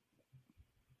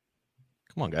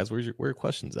on, guys. Where are your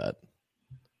questions at?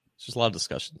 It's just a lot of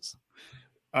discussions.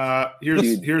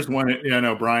 Here's one.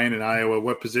 Brian in Iowa.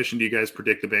 What position do you guys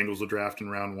predict the Bengals will draft in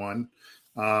round 1?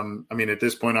 At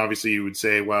this point, obviously, you would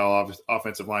say, well,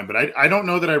 offensive line, but I don't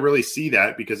know that I really see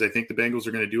that, because I think the Bengals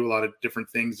are going to do a lot of different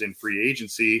things in free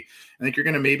agency. I think you're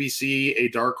going to maybe see a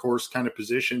dark horse kind of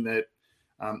position that.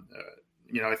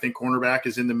 I think cornerback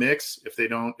is in the mix if they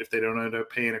don't end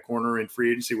up paying a corner in free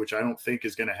agency, which I don't think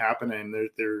is going to happen. And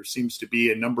there seems to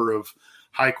be a number of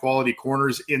high quality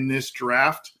corners in this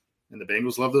draft, and the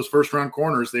Bengals love those first round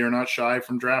corners. They are not shy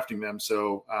from drafting them.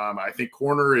 So I think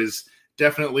corner is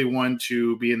definitely one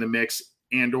to be in the mix,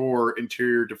 and or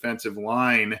interior defensive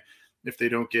line if they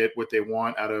don't get what they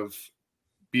want out of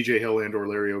BJ Hill and or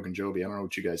Larry Ogunjobi. I don't know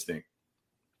what you guys think.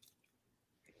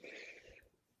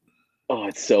 Oh,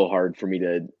 it's so hard for me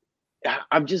to.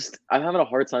 I'm having a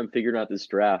hard time figuring out this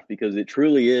draft, because it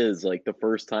truly is like the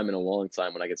first time in a long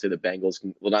time when I could say the Bengals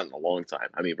can, well, not in a long time.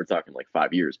 I mean, we're talking like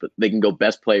 5 years, but they can go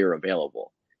best player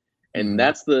available. And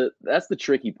that's the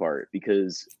tricky part,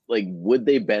 because like, would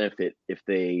they benefit if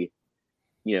they,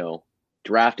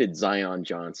 drafted Zion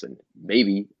Johnson?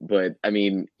 Maybe, but I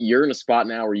mean, you're in a spot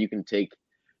now where you can take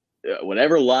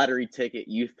whatever lottery ticket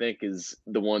you think is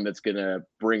the one that's going to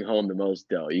bring home the most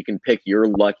dough. You can pick your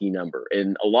lucky number.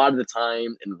 And a lot of the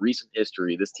time in recent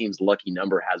history, this team's lucky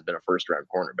number has been a first-round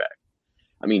cornerback.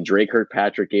 I mean, Dre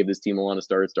Kirkpatrick gave this team a lot of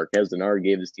starts. Darqueze Dennard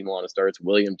gave this team a lot of starts.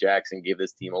 William Jackson gave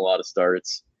this team a lot of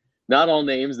starts. Not all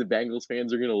names the Bengals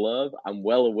fans are going to love, I'm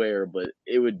well aware, but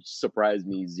it would surprise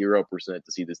me 0%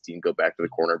 to see this team go back to the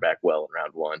cornerback well in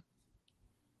round 1.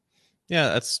 Yeah,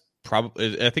 that's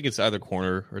probably, I think it's either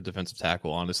corner or defensive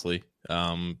tackle, honestly.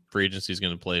 Free agency is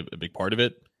going to play a big part of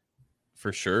it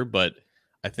for sure, but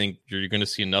I think you're going to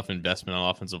see enough investment on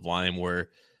offensive line where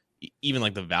even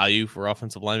like the value for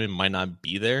offensive linemen might not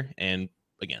be there. And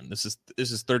again, this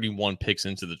is 31 picks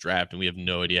into the draft, and we have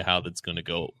no idea how that's going to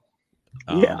go.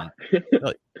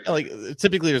 like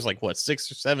typically there's like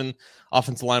 6 or 7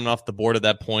 offensive linemen off the board at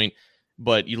that point,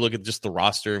 but you look at just the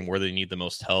roster and where they need the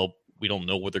most help. We don't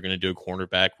know what they're going to do at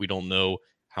cornerback. We don't know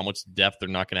how much depth they're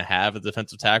not going to have at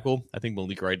defensive tackle. I think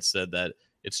Malik Wright said that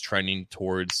it's trending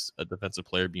towards a defensive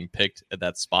player being picked at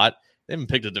that spot. They haven't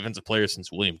picked a defensive player since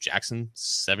William Jackson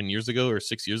 7 years ago or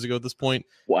 6 years ago at this point.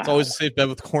 Wow. It's always a safe bet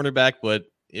with cornerback, but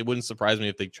it wouldn't surprise me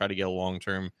if they try to get a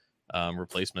long-term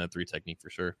replacement at 3 technique for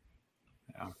sure.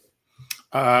 Yeah.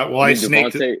 I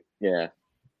snaked it. Yeah.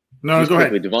 No, just go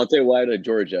ahead. Devontae Wyatt of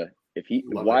Georgia. If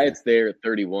Wyatt's there at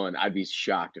 31, I'd be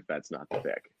shocked if that's not the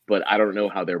pick. But I don't know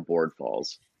how their board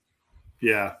falls.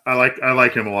 Yeah, I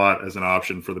like him a lot as an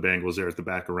option for the Bengals there at the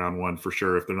back of round 1 for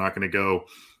sure. If they're not going to go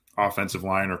offensive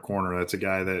line or corner, that's a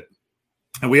guy that.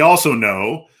 And we also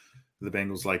know the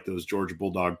Bengals like those Georgia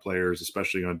Bulldog players,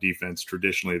 especially on defense.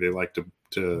 Traditionally, they like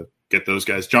to get those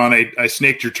guys. John, I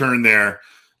snaked your turn there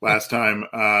last time.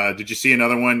 Did you see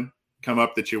another one come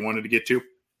up that you wanted to get to?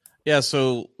 Yeah,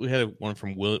 so we had one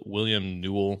from William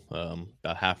Newell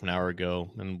about half an hour ago,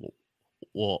 and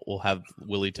we'll have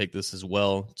Willie take this as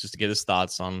well, just to get his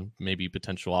thoughts on maybe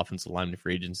potential offensive lineman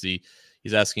free agency.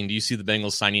 He's asking, do you see the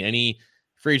Bengals signing any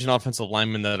free agent offensive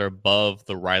linemen that are above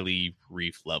the Riley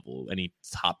Reef level? Any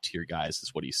top tier guys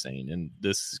is what he's saying. And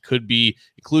this could be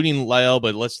including Lyle,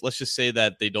 but let's just say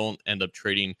that they don't end up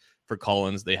trading for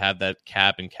Collins. They have that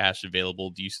cap and cash available.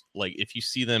 Do you if you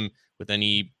see them with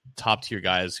any top tier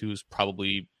guys, who's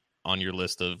probably on your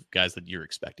list of guys that you're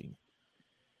expecting?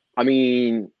 I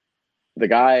mean, the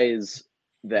guys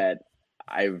that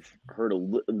I've heard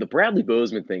the Bradley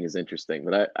Bozeman thing is interesting,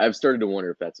 but I've started to wonder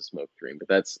if that's a smoke dream.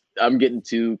 But I'm getting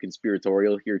too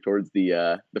conspiratorial here towards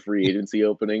the free agency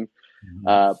opening.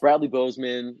 Bradley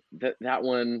Bozeman, that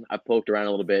one I poked around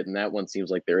a little bit, and that one seems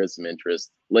like there is some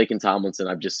interest. Laken Tomlinson,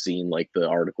 I've just seen like the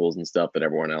articles and stuff that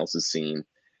everyone else has seen.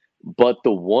 But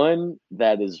the one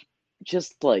that is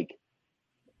just like,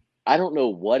 I don't know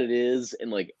what it is,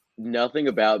 and like nothing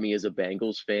about me as a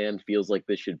Bengals fan feels like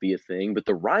this should be a thing, but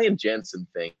the Ryan Jensen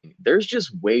thing, there's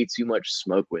just way too much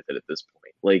smoke with it at this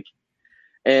point. Like,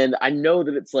 and I know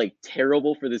that it's like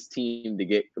terrible for this team to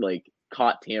get like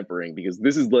caught tampering, because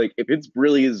this is like, if it's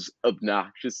really as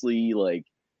obnoxiously like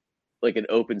an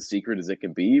open secret as it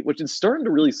can be, which it's starting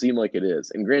to really seem like it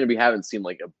is. And granted, we haven't seen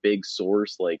like a big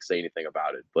source like say anything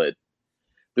about it, but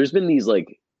there's been these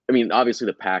like, I mean, obviously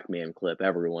the Pac-Man clip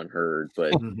everyone heard,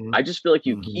 but I just feel like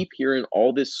you keep hearing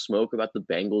all this smoke about the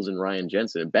Bengals and Ryan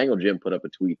Jensen. And Bengal Jim put up a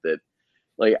tweet that,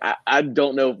 like, I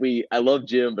don't know if I love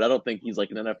Jim, but I don't think he's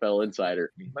like an NFL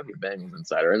insider. He might be a Bengals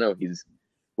insider. I know he's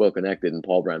well connected in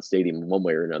Paul Brown Stadium in one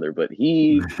way or another, but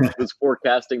he was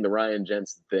forecasting the Ryan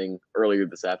Jensen thing earlier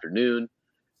this afternoon.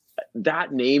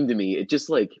 That name to me, it just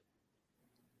like,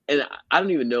 and I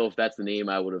don't even know if that's the name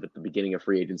I would have at the beginning of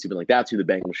free agency been like, that's who the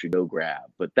Bengals should go grab.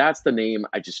 But that's the name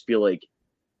I just feel like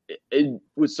it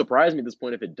would surprise me at this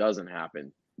point if it doesn't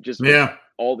happen. Just with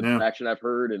all the action I've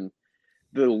heard and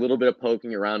the little bit of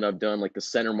poking around I've done, like the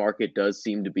center market does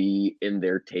seem to be in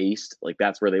their taste. Like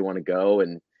that's where they want to go.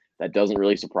 And that doesn't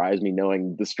really surprise me,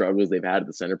 knowing the struggles they've had at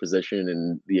the center position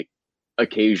and the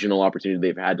occasional opportunity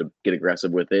they've had to get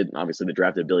aggressive with it. And obviously they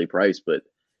drafted Billy Price, but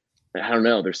I don't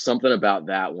know. There's something about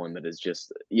that one that is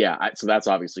just, so that's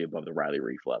obviously above the Riley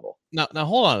Reef level. Now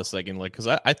hold on a second, like, because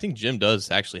I think Jim does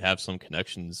actually have some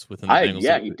connections within the Bengals.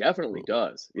 Yeah, he definitely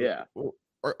does. Yeah.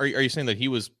 Are you saying that he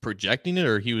was projecting it,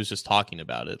 or he was just talking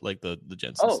about it, like the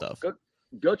Jensen stuff?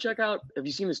 Go check out. Have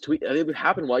you seen his tweet? It would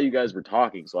happen while you guys were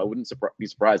talking, so I wouldn't be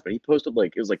surprised. But he posted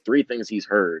like, it was like 3 things he's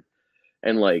heard,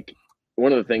 and like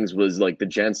one of the things was like the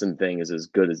Jensen thing is as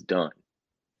good as done.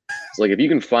 So like if you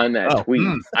can find that tweet,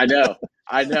 I know.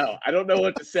 I don't know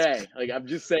what to say. Like I'm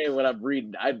just saying what I'm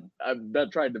reading. I'm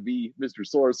not trying to be Mr.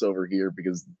 Source over here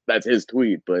because that's his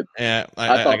tweet, but yeah,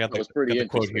 I got that was pretty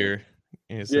interesting. Quote here.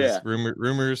 It says,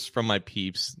 rumors from my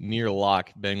peeps, near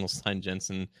lock, Bengals sign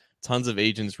Jensen. Tons of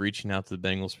agents reaching out to the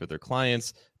Bengals for their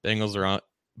clients. Bengals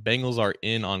are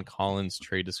in on Collins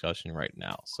trade discussion right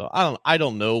now. So I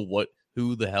don't know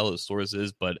who the hell his source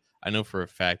is, but I know for a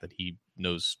fact that he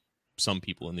knows some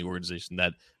people in the organization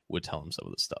that would tell him some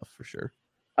of this stuff for sure.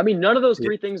 I mean, none of those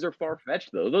 3 things are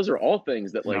far-fetched, though. Those are all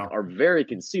things that are very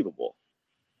conceivable.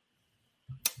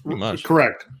 Pretty much.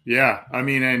 Correct. Yeah. I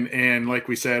mean, and like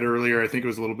we said earlier, I think it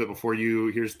was a little bit before you.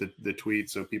 Here's the tweet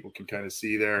so people can kind of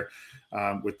see there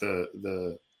with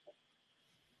the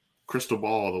crystal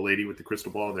ball, the lady with the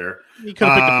crystal ball there. You could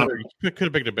have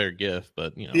picked a better gift,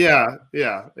 but you know.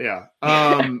 Yeah.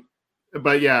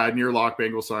 But yeah, near lock,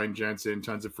 Bengals sign Jensen.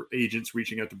 Tons of agents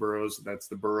reaching out to Burrows. That's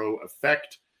the Burrow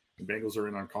effect. The Bengals are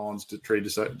in on Collins to trade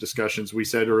discussions. We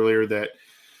said earlier that,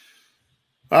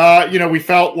 we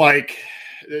felt like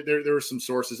there were some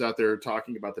sources out there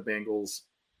talking about the Bengals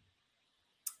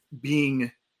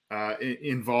being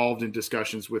involved in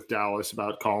discussions with Dallas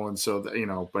about Collins. So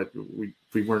that, but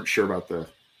we weren't sure about the,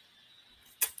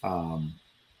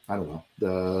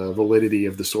 the validity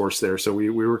of the source there. So we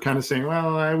were kind of saying,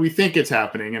 well, we think it's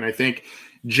happening. And I think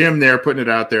Jim there putting it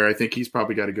out there, I think he's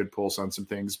probably got a good pulse on some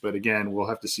things. But again, we'll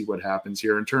have to see what happens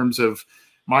here. In terms of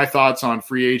my thoughts on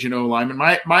free agent O-lineman,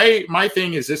 my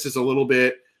thing is this is a little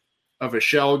bit of a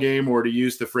shell game, or to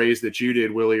use the phrase that you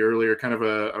did, Willie, earlier, kind of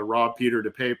a rob Peter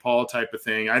to pay Paul type of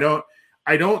thing. I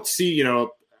don't see,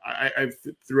 I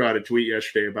threw out a tweet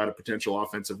yesterday about a potential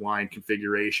offensive line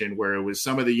configuration where it was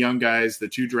some of the young guys, the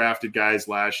 2 drafted guys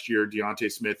last year,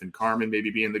 Deontay Smith and Carmen,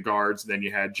 maybe being the guards. Then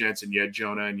you had Jensen, you had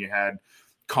Jonah, and you had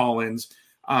Collins.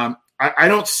 I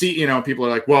don't see, people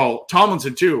are like, well,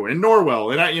 Tomlinson too, and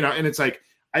Norwell, and and it's like,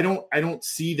 I don't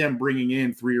see them bringing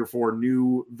in 3 or 4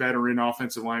 new veteran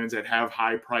offensive linemen that have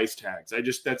high price tags.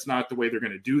 That's not the way they're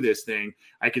going to do this thing.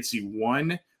 I could see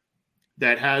one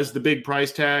that has the big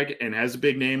price tag and has a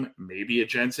big name, maybe a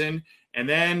Jensen, and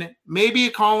then maybe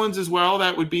a Collins as well.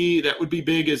 That would be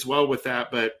big as well with that.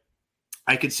 But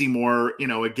I could see more,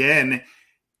 again,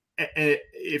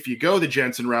 if you go the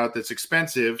Jensen route, that's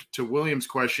expensive. To William's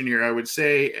question here, I would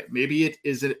say maybe it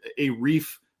is a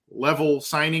Reef level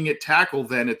signing at tackle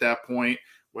then at that point,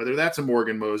 whether that's a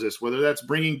Morgan Moses, whether that's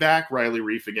bringing back Riley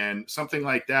Reef again, something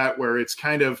like that, where it's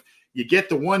kind of, you get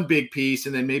the one big piece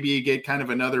and then maybe you get kind of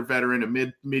another veteran,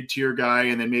 a mid-tier guy,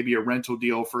 and then maybe a rental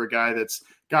deal for a guy that's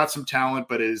got some talent,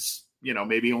 but is,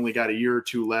 maybe only got a year or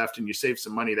 2 left, and you save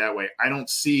some money that way. I don't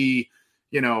see,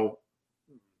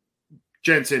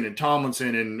 Jensen and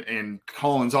Tomlinson and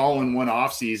Collins all in one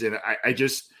offseason.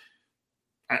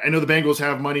 I know the Bengals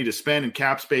have money to spend and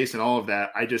cap space and all of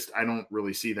that. I don't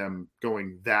really see them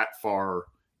going that far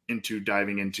into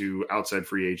diving into outside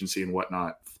free agency and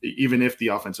whatnot, even if the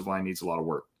offensive line needs a lot of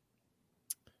work.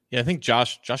 Yeah, I think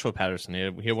Joshua Patterson,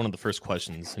 he had one of the first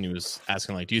questions, and he was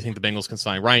asking, like, do you think the Bengals can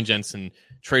sign Ryan Jensen,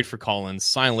 trade for Collins,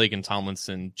 sign Laken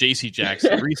Tomlinson, J.C.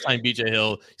 Jackson, re-sign B.J.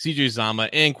 Hill, C.J. Uzomah,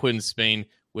 and Quinn Spain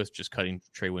with just cutting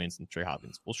Trey Waynes and Trey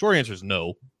Hopkins? Well, short answer is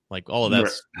no. Like, all of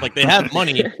that's like they have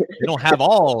money. They don't have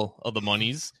all of the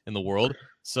monies in the world.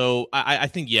 So I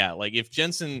think, yeah, like if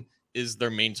Jensen is their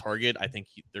main target, I think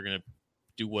they're going to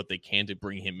do what they can to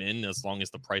bring him in as long as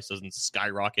the price doesn't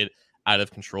skyrocket out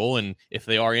of control. And if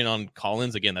they are in on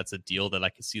Collins, again, that's a deal that I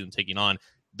could see them taking on.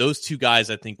 Those two guys,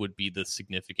 I think, would be the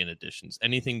significant additions.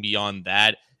 Anything beyond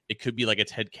that, it could be like a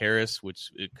Ted Karras,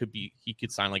 which it could be, he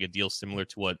could sign like a deal similar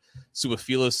to what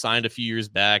Su'a-Filo signed a few years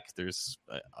back. There's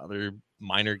other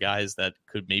minor guys that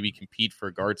could maybe compete for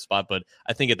a guard spot. But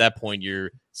I think at that point,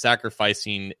 you're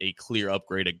sacrificing a clear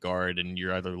upgrade at guard, and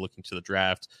you're either looking to the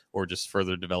draft or just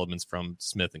further developments from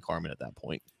Smith and Carman at that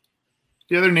point.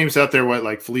 The other names out there,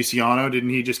 like Feliciano, didn't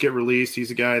he just get released?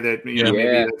 He's a guy that, maybe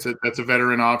that's a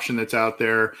veteran option that's out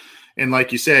there. And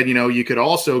like you said, you could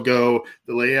also go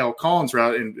the La'el Collins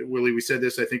route. And Willie, we said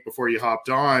this, I think, before you hopped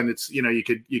on. It's, you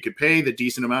could pay the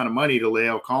decent amount of money to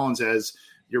La'el Collins as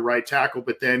your right tackle,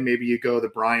 but then maybe you go the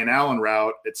Brian Allen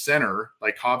route at center,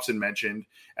 like Hobson mentioned,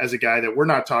 as a guy that we're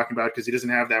not talking about because he doesn't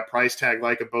have that price tag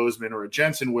like a Bozeman or a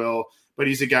Jensen will. But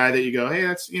he's a guy that you go, hey,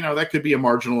 that's, that could be a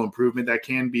marginal improvement. That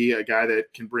can be a guy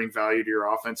that can bring value to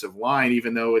your offensive line,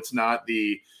 even though it's not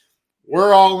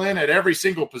we're all in at every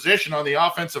single position on the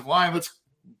offensive line. Let's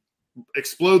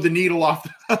explode the needle off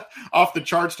the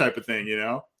charts type of thing,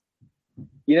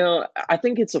 I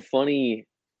think it's a funny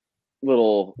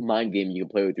little mind game you can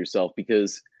play with yourself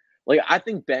because, I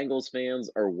think Bengals fans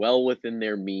are well within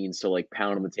their means to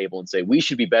pound on the table and say we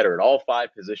should be better at all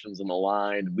 5 positions on the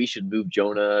line. We should move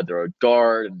Jonah, they're a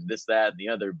guard, and this, that, and the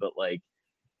other. But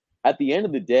at the end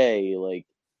of the day,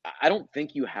 I don't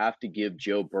think you have to give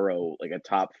Joe Burrow a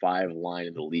top 5 line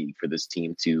in the league for this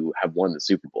team to have won the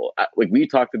Super Bowl. We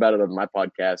talked about it on my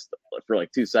podcast for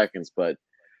 2 seconds, but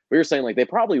we were saying they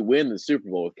probably win the Super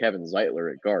Bowl with Kevin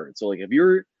Zeitler at guard. So if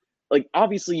you're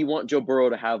obviously you want Joe Burrow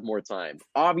to have more time.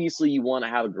 Obviously you want to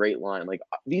have a great line.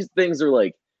 These things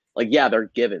are yeah,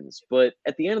 they're givens. But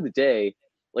at the end of the day,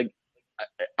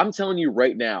 I'm telling you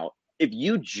right now, if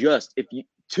you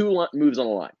 2 moves on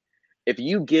the line, if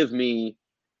you give me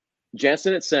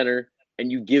Jensen at center and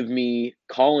you give me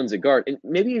Collins at guard, and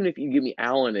maybe even if you give me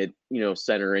Allen at,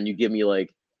 center, and you give me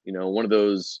one of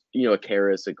those, a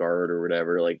Karras at guard or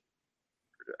whatever,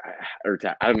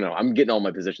 I don't know. I'm getting all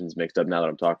my positions mixed up now that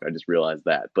I'm talking. I just realized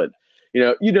that. But,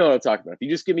 what I'm talking about. If you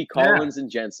just give me Collins and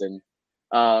Jensen,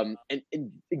 and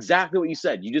exactly what you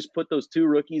said, you just put those 2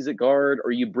 rookies at guard,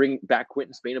 or you bring back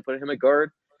Quentin Spain and put him at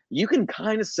guard, you can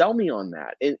kind of sell me on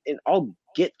that, and I'll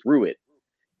get through it.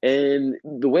 And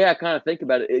the way I kind of think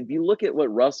about it, if you look at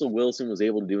what Russell Wilson was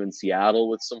able to do in Seattle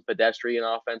with some pedestrian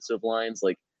offensive lines,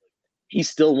 he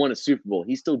still won a Super Bowl.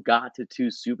 He still got to 2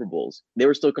 Super Bowls. They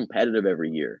were still competitive every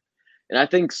year. And I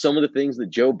think some of the things that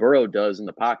Joe Burrow does in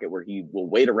the pocket, where he will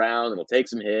wait around and he'll take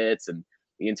some hits and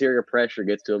the interior pressure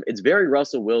gets to him, it's very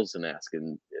Russell Wilson-esque.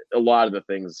 And a lot of the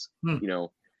things,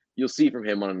 you'll see from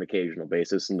him on an occasional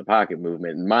basis in the pocket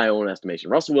movement. In my own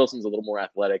estimation, Russell Wilson's a little more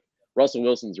athletic. Russell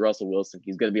Wilson's Russell Wilson.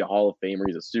 He's going to be a Hall of Famer.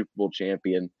 He's a Super Bowl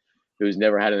champion who's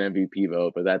never had an MVP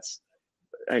vote, but that's,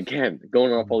 again,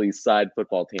 going off all these side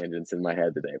football tangents in my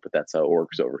head today, but that's how it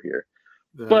works over here.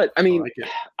 But I mean,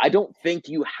 I don't think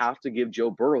you have to give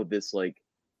Joe Burrow this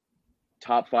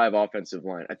top 5 offensive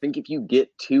line. I think if you get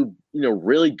 2,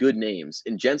 really good names,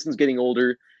 and Jensen's getting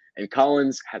older and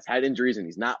Collins has had injuries and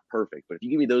he's not perfect, but if you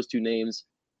give me those 2 names,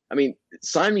 I mean,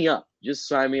 sign me up. Just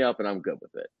sign me up and I'm good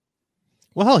with it.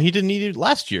 Well, hell, he didn't need it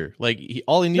last year.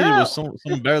 All he needed was someone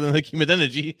better than Hakeem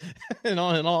Adeniji. In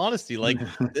all honesty,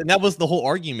 and that was the whole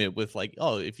argument with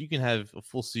if you can have a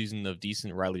full season of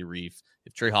decent Riley Reif,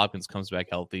 if Trey Hopkins comes back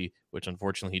healthy, which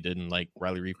unfortunately he didn't,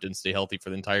 Riley Reif didn't stay healthy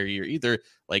for the entire year either.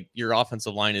 Your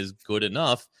offensive line is good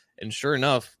enough, and sure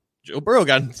enough, Joe Burrow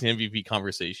got into the MVP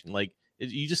conversation.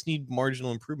 You just need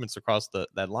marginal improvements across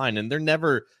that line, and they're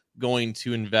never going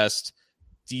to invest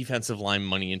defensive line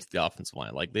money into the offensive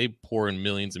line. They pour in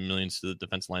millions and millions to the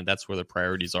defensive line. That's where their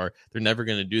priorities are. They're never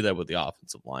going to do that with the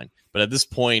offensive line. But at this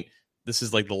point, this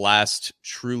is the last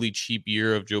truly cheap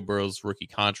year of Joe Burrow's rookie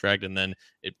contract, and then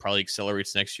it probably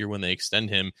accelerates next year when they extend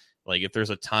him. If there's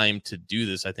a time to do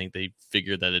this, I think they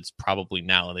figure that it's probably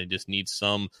now. They just need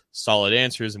some solid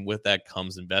answers, and with that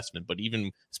comes investment. But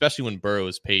especially when Burrow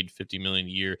is paid $50 million a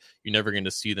year, you're never going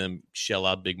to see them shell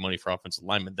out big money for offensive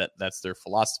linemen. That's their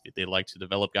philosophy. They like to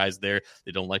develop guys there.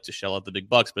 They don't like to shell out the big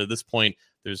bucks. But at this point,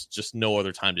 there's just no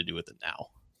other time to do it than now.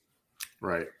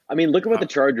 Right. I mean, look at what the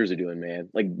Chargers are doing, man.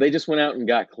 Like, they just went out and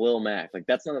got Khalil Mack. Like,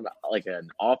 that's not like an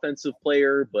offensive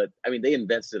player, but I mean, they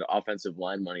invested offensive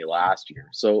line money last year.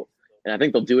 So, and I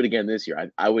think they'll do it again this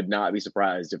year. I would not be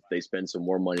surprised if they spend some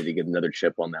more money to get another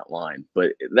chip on that line.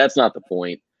 But that's not the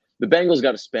point. The Bengals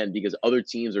got to spend because other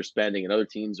teams are spending and other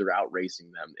teams are out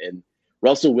racing them. And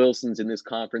Russell Wilson's in this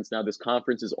conference now. This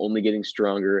conference is only getting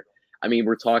stronger. I mean,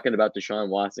 we're talking about Deshaun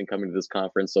Watson coming to this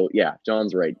conference. So, yeah,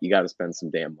 John's right. You got to spend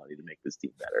some damn money to make this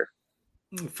team better.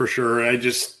 For sure.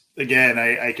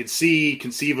 I could see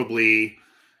conceivably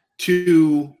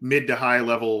 2 mid to high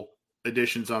level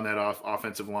additions on that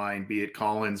offensive line, be it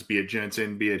Collins, be it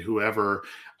Jensen, be it whoever.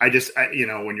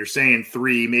 When you're saying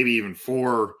 3, maybe even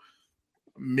 4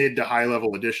 mid to high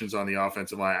level additions on the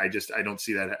offensive line, I don't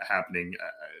see that happening.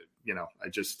 I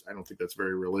don't think that's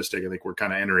very realistic. I think we're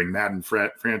kind of entering Madden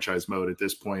franchise mode at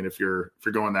this point if you're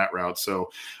going that route. So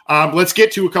let's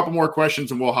get to a couple more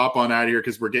questions and we'll hop on out of here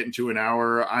because we're getting to an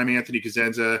hour. I'm Anthony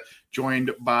Cosenza, joined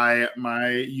by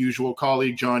my usual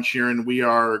colleague, John Sheeran. We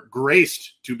are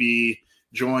graced to be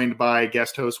joined by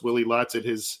guest host Willie Lutz. It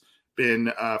has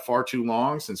been far too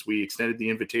long since we extended the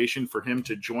invitation for him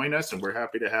to join us, and we're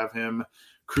happy to have him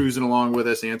cruising along with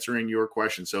us, answering your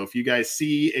questions. So if you guys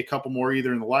see a couple more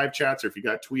either in the live chats or if you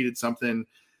got tweeted something,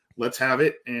 let's have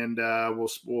it, and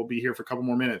we'll be here for a couple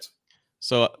more minutes.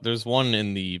 So there's one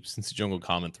in the Cincy Jungle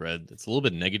comment thread. It's a little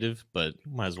bit negative, but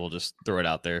might as well just throw it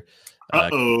out there.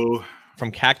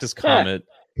 From Cactus Comet,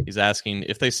 he's asking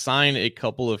if they sign a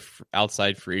couple of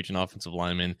outside free agent offensive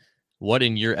linemen, what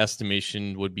in your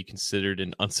estimation would be considered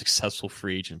an unsuccessful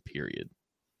free agent period?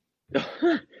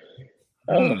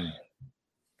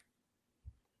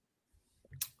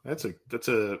 That's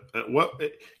what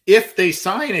if they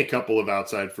sign a couple of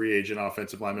outside free agent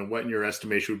offensive linemen, what in your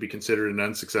estimation would be considered an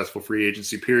unsuccessful free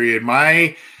agency period?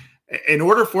 Because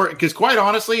quite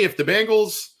honestly, if the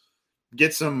Bengals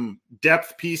get some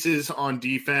depth pieces on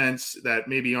defense that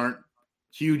maybe aren't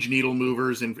huge needle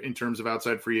movers in terms of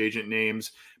outside free agent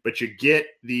names, but you get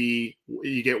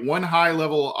one high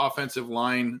level offensive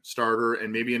line starter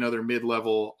and maybe another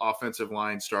mid-level offensive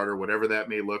line starter, whatever that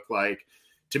may look like.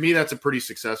 To me, that's a pretty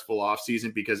successful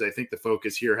offseason because I think the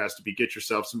focus here has to be get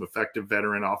yourself some effective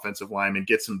veteran offensive linemen,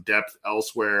 get some depth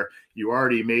elsewhere. You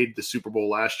already made the Super Bowl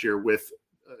last year with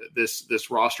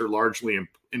this roster largely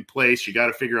in place. You got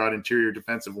to figure out interior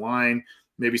defensive line,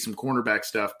 maybe some cornerback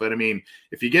stuff. But I mean,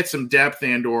 if you get some depth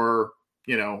and/or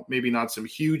maybe not some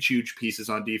huge pieces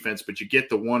on defense, but you get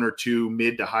the 1 or 2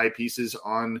 mid to high pieces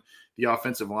on the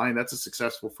offensive line, that's a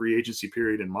successful free agency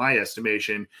period in my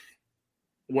estimation.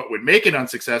 What would make it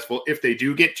unsuccessful if they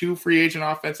do get 2 free agent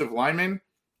offensive linemen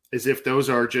is if those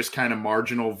are just kind of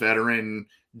marginal veteran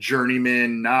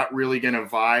journeymen, not really going to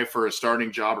vie for a starting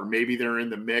job, or maybe they're in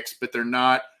the mix, but they're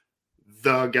not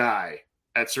the guy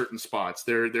at certain spots.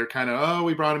 They're kind of,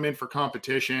 we brought him in for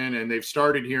competition and they've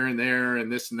started here and there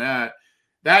and this and that.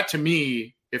 That to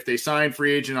me, if they sign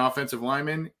free agent offensive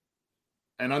linemen,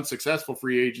 an unsuccessful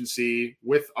free agency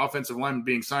with offensive linemen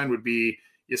being signed would be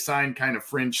you sign kind of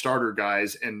fringe starter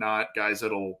guys and not guys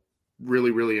that'll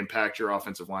really, really impact your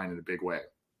offensive line in a big way.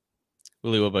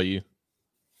 Willie, what about you?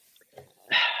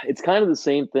 It's kind of the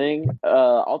same thing.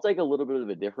 I'll take a little bit of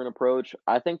a different approach.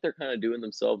 I think they're kind of doing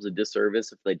themselves a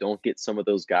disservice if they don't get some of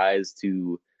those guys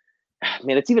to –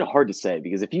 man, it's even hard to say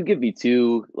because if you give me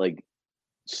 2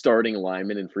 starting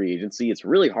linemen in free agency, it's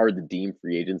really hard to deem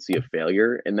free agency a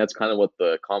failure, and that's kind of what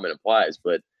the comment implies.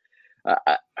 But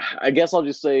I guess I'll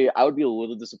just say I would be a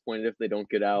little disappointed if they don't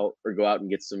get out or go out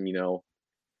and get some,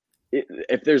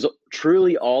 if there's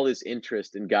truly all this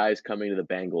interest in guys coming to the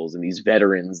Bengals and these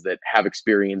veterans that have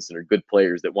experience and are good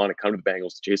players that want to come to the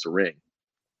Bengals to chase a ring.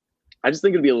 I just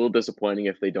think it'd be a little disappointing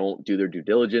if they don't do their due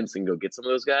diligence and go get some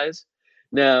of those guys.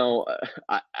 Now,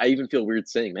 I even feel weird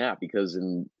saying that because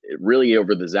really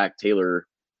over the Zach Taylor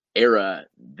era,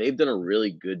 they've done a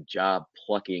really good job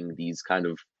plucking these kind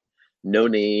of no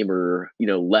name or,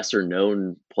 lesser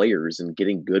known players and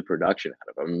getting good production out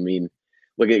of them. I mean,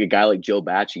 look at a guy like Joe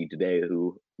Bacci today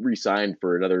who re-signed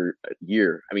for another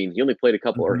year. I mean, he only played a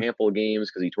couple or handful of games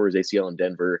because he tore his ACL in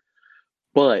Denver.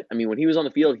 But I mean, when he was on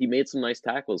the field, he made some nice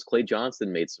tackles. Clay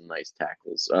Johnston made some nice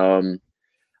tackles.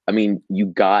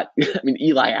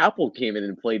 Eli Apple came in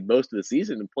and played most of the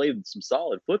season and played some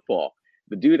solid football.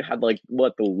 The dude had the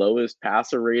lowest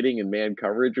passer rating in man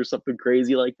coverage or something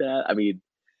crazy like that. I mean,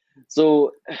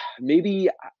 so maybe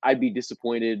I'd be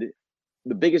disappointed.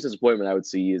 The biggest disappointment I would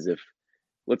see is if,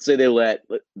 let's say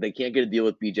they can't get a deal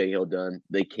with BJ Hill done.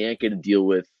 They can't get a deal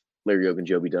with Larry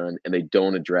Ogunjobi done, and they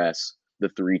don't address the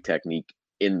 3 technique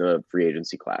in the free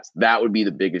agency class. That would be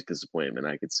the biggest disappointment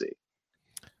I could see.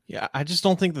 Yeah, I just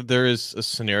don't think that there is a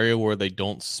scenario where they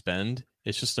don't spend.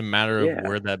 It's just a matter of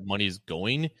where that money is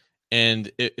going. And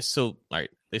so, all right,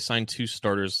 they signed 2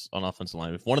 starters on offensive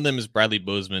line. If one of them is Bradley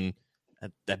Bozeman,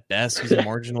 at best, he's a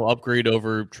marginal upgrade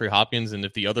over Trey Hopkins. And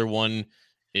if the other one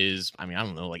is, I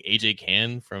don't know, like AJ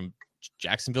Cann from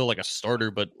Jacksonville, like a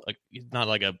starter, but like he's not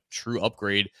like a true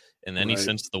upgrade in any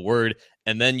sense of the word.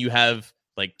 And then you have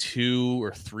like 2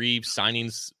 or 3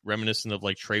 signings reminiscent of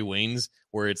like Trey Waynes,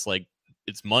 where it's like,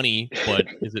 it's money, but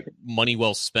is it money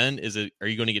well spent? Are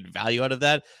you going to get value out of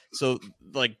that? So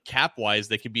like cap wise,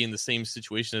 they could be in the same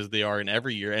situation as they are in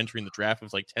every year entering the draft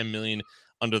with like 10 million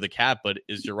under the cap. But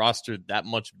is your roster that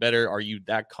much better? Are you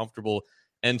that comfortable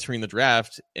entering the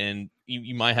draft? And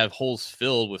you might have holes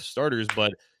filled with starters,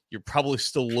 but you're probably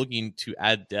still looking to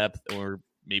add depth or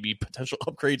maybe potential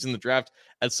upgrades in the draft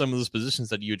at some of those positions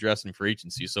that you address in free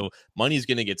agency. So money is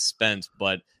going to get spent,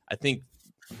 but I think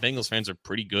Bengals fans are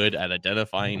pretty good at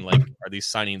identifying, like, are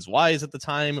these signings wise at the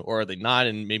time or are they not?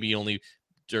 And maybe only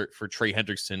for Trey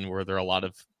Hendrickson, where there are a lot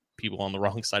of people on the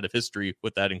wrong side of history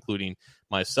with that, including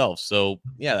myself. So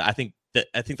yeah, I think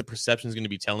the perception is going to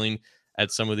be telling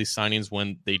at some of these signings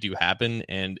when they do happen.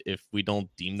 And if we don't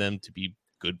deem them to be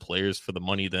good players for the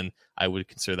money, then I would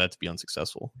consider that to be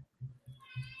unsuccessful.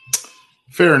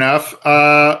 Fair enough.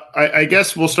 I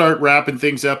guess we'll start wrapping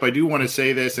things up. I do want to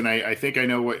say this, and I think I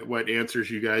know what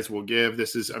answers you guys will give.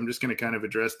 I'm just going to kind of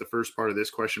address the first part of this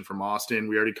question from Austin.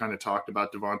 We already kind of talked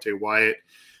about Devontae Wyatt.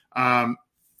 I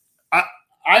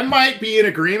might be in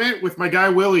agreement with my guy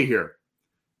Willie here.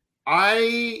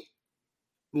 I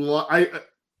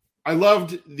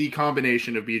loved the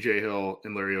combination of BJ Hill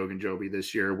and Larry Ogunjobi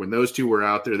this year. When those two were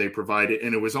out there, they provided,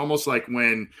 and it was almost like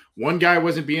when one guy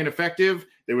wasn't being effective,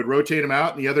 they would rotate him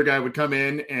out and the other guy would come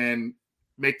in and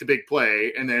make the big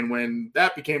play. And then when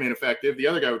that became ineffective, the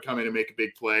other guy would come in and make a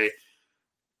big play.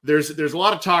 There's a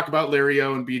lot of talk about Larry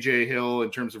O and BJ Hill in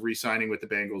terms of re-signing with the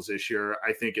Bengals this year.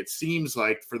 I think it seems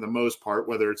like for the most part,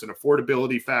 whether it's an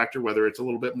affordability factor, whether it's a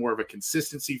little bit more of a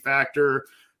consistency factor,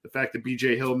 the fact that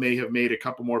BJ Hill may have made a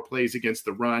couple more plays against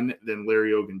the run than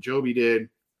Larry Ogunjobi did.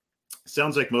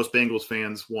 Sounds like most Bengals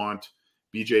fans want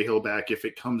BJ Hill back if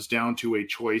it comes down to a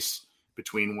choice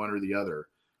between one or the other.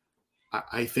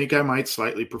 I think I might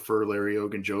slightly prefer Larry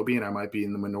Ogunjobi, and I might be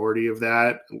in the minority of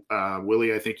that.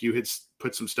 Willie, I think you had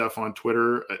put some stuff on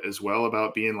Twitter as well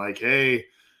about being like, hey,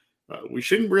 we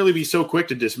shouldn't really be so quick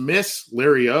to dismiss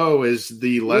Larry O as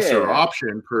the lesser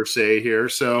option per se here.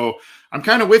 So I'm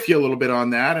kind of with you a little bit on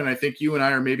that. And I think you and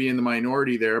I are maybe in the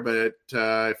minority there, but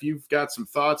if you've got some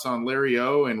thoughts on Larry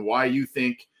O and why you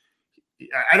think,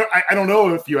 I don't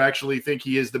know if you actually think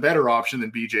he is the better option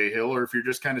than BJ Hill, or if you're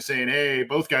just kind of saying, hey,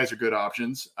 both guys are good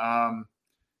options. I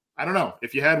don't know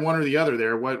if you had one or the other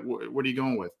there. What are you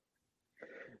going with?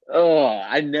 Oh,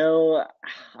 I know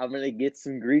I'm going to get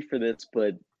some grief for this,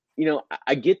 but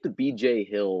I get the BJ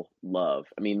Hill love.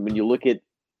 I mean, when you look at,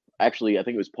 actually, I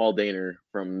think it was Paul Dehner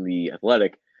from The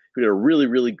Athletic who did a really,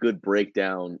 really good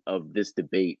breakdown of this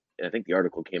debate. And I think the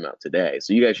article came out today.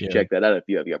 So you guys should check that out if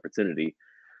you have the opportunity.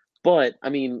 But, I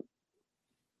mean,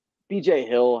 BJ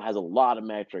Hill has a lot of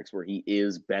metrics where he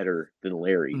is better than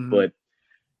Larry. Mm-hmm. But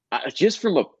just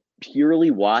from a purely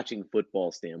watching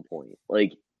football standpoint,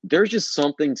 like, there's just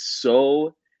something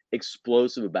so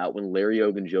explosive about when Larry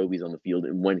Ogunjobi's on the field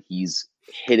and when he's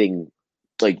hitting,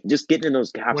 like, just getting in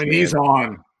those gaps. When he's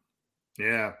on.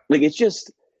 Yeah. Like, it's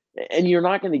just, and you're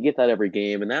not going to get that every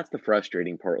game. And that's the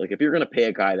frustrating part. Like, if you're going to pay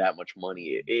a guy that much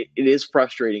money, it is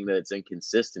frustrating that it's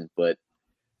inconsistent. But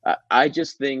I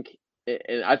just think,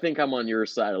 and I think I'm on your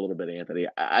side a little bit, Anthony.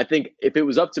 I think if it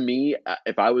was up to me,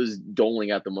 if I was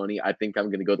doling out the money, I think I'm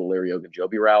going to go the Larry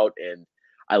Ogunjobi route. And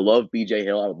I love BJ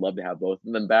Hill. I would love to have both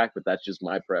of them back, but that's just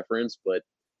my preference. But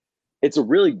it's a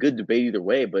really good debate either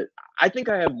way. But I think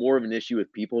I have more of an issue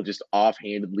with people just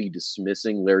offhandedly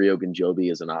dismissing Larry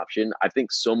Ogunjobi as an option. I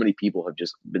think so many people have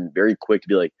just been very quick to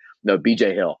be like, no,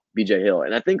 BJ Hill.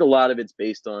 And I think a lot of it's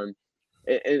based on,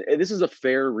 and this is a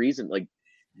fair reason, like,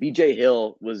 BJ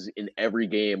Hill was in every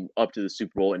game up to the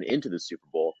Super Bowl and into the Super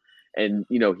Bowl. And,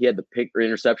 he had the pick or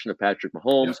interception of Patrick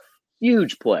Mahomes. Yeah.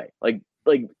 Huge play. Like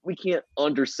we can't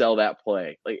undersell that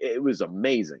play. Like, it was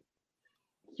amazing.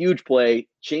 Huge play,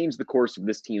 changed the course of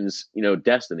this team's,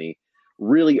 destiny,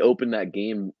 really opened that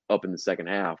game up in the second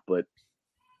half. But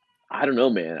I don't know,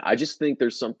 man. I just think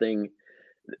there's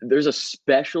a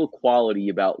special quality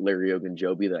about Larry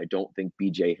Ogunjobi that I don't think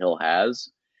BJ Hill has.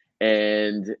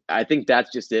 And I think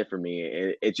that's just it for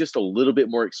me. It's just a little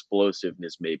bit more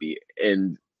explosiveness, maybe.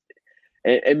 And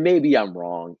maybe I'm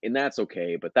wrong, and that's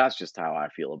okay, but that's just how I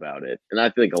feel about it. And I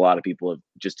think a lot of people have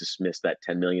just dismissed that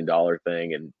 $10 million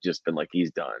thing and just been like, he's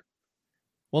done.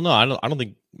 Well, no,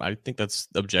 I think that's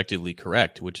objectively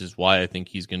correct, which is why I think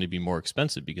he's going to be more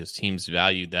expensive because teams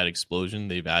value that explosion.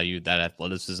 They value that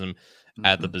athleticism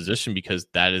at the position because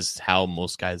that is how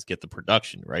most guys get the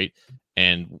production, right?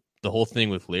 And the whole thing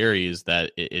with Larry is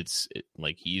that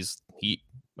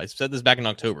I said this back in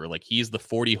October, like he's the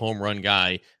 40 home run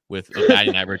guy with a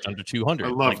batting average under 200. I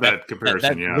love that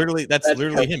comparison. That's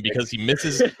literally him because he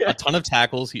misses a ton of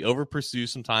tackles. He over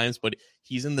pursues sometimes, but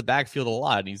he's in the backfield a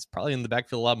lot. And he's probably in the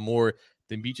backfield a lot more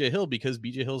than BJ Hill because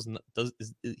BJ Hill's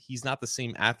he's not the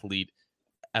same athlete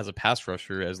as a pass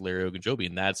rusher as Larry Ogunjobi,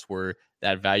 and that's where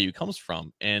that value comes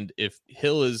from. And if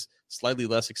Hill is slightly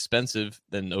less expensive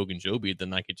than Ogunjobi,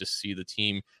 then I could just see the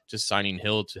team just signing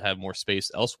Hill to have more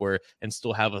space elsewhere and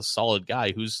still have a solid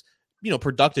guy who's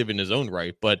productive in his own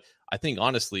right. But I think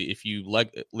honestly, if you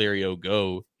let Larry O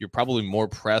go, you're probably more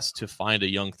pressed to find a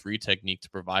young 3 technique to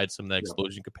provide some of that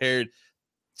explosion compared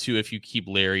to if you keep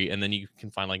Larry, and then you can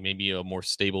find like maybe a more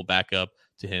stable backup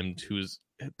to him who's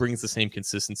brings the same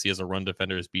consistency as a run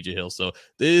defender as BJ Hill. So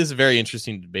this is a very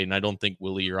interesting debate, and I don't think,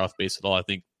 Willie, you're off base at all. I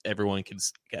think everyone can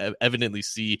evidently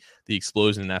see the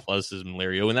explosion in athleticism in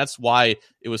Larry O, and that's why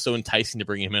it was so enticing to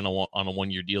bring him in on a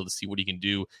 1-year deal to see what he can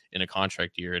do in a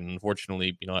contract year. And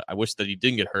unfortunately, I wish that he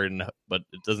didn't get hurt, but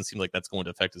it doesn't seem like that's going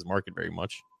to affect his market very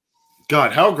much.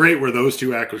 God, how great were those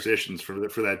 2 acquisitions for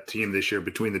that team this year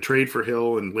between the trade for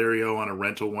Hill and Larry O on a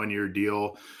rental 1-year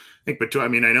deal. I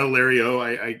know Larry O,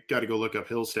 I got to go look up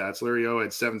Hill stats. Larry O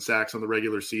had 7 sacks on the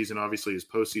regular season. Obviously, his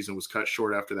postseason was cut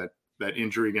short after that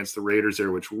injury against the Raiders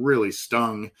there, which really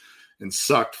stung and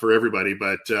sucked for everybody.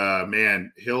 But,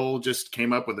 man, Hill just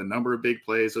came up with a number of big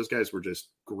plays. Those guys were just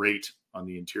great on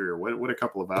the interior. What a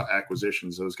couple of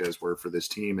acquisitions those guys were for this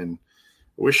team. And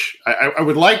I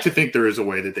would like to think there is a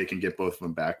way that they can get both of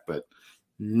them back, but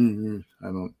I'm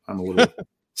a little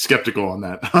skeptical on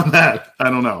that. I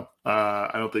don't know.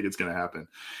 I don't think it's going to happen.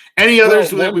 Any others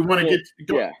that we want to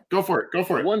get? Go for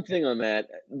it. One thing on that.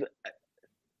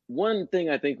 One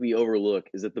thing I think we overlook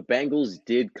is that the Bengals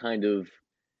did kind of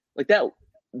like that.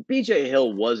 BJ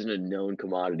Hill wasn't a known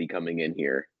commodity coming in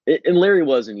here, and Larry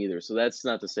wasn't either. So that's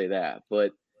not to say that,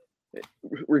 but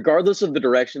regardless of the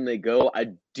direction they go,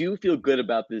 I do feel good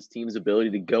about this team's ability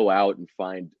to go out and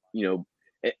find, and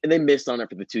they missed on it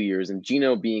for the 2 years, and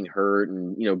Geno being hurt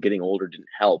and, getting older didn't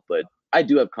help. But I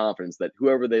do have confidence that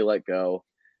whoever they let go,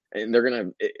 and they're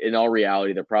going to, in all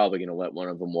reality, they're probably going to let one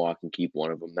of them walk and keep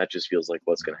one of them. That just feels like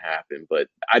what's going to happen. But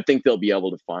I think they'll be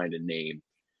able to find a name,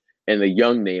 and a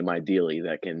young name, ideally,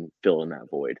 that can fill in that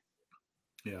void.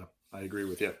 Yeah, I agree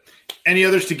with you. Any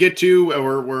others to get to?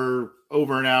 We're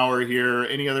over an hour here.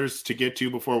 Any others to get to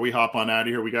before we hop on out of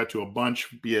here? We got to a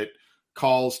bunch, be it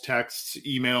calls, texts,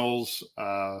 emails,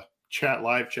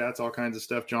 live chats, all kinds of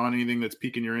stuff. John, anything that's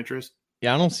piquing your interest?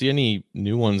 Yeah, I don't see any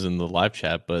new ones in the live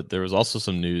chat, but there was also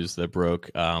some news that broke.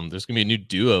 There's going to be a new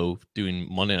duo doing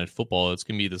Monday Night Football. It's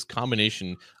going to be this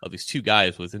combination of these 2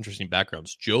 guys with interesting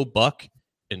backgrounds, Joe Buck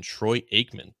and Troy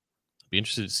Aikman. I'd be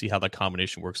interested to see how that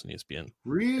combination works on ESPN.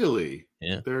 Really?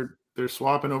 Yeah. They're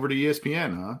swapping over to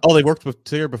ESPN, huh? Oh, they worked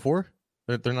together before?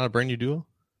 They're not a brand new duo?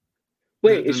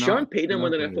 Wait, is Sean Payton on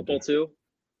Monday Night Football too?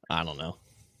 I don't know.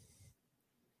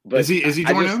 But is he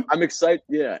joining them? I'm excited.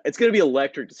 Yeah, it's going to be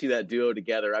electric to see that duo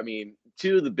together. I mean,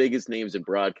 2 of the biggest names in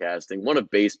broadcasting, one of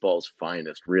baseball's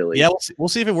finest, really. Yeah, we'll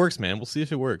see if it works, man. We'll see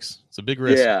if it works. It's a big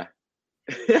risk. Yeah.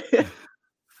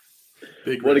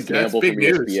 What a gamble from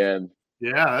ESPN.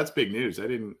 Yeah, that's big news. I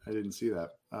didn't see that.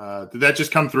 Did that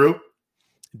just come through?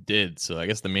 It did. So I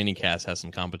guess the ManningCast has some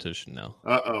competition now.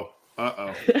 Uh-oh.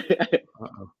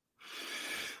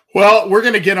 Well, we're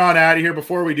going to get on out of here.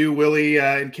 Before we do, Willie,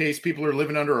 in case people are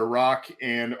living under a rock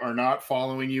and are not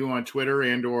following you on Twitter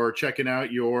and or checking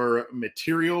out your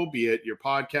material, be it your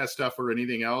podcast stuff or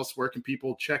anything else, where can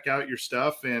people check out your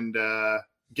stuff and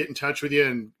get in touch with you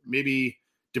and maybe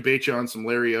debate you on some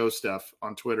Larry O stuff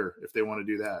on Twitter if they want to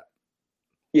do that?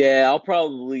 Yeah,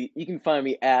 you can find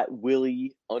me at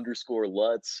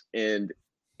Willie_Lutz. And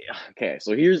okay,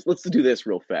 so let's do this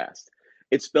real fast.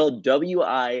 It's spelled Willie.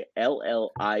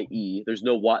 There's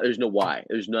no Y.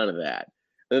 There's none of that.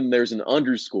 And then there's an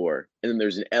underscore, and then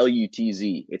there's an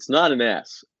LUTZ. It's not an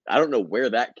S. I don't know where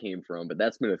that came from, but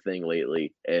that's been a thing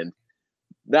lately. And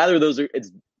neither of those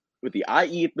it's with the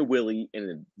IE at the Willie and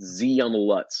a Z on the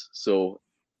Lutz. So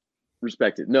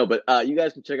respect it. No, but you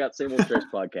guys can check out Same Old Stretch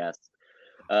podcast.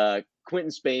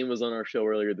 Quentin Spain was on our show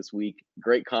earlier this week.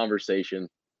 Great conversation.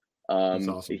 That's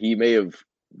awesome. He may have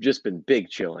just been big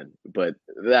chilling, but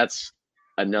that's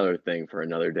another thing for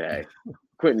another day.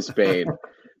 Quentin Spain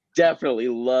definitely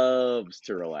loves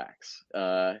to relax.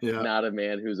 Not a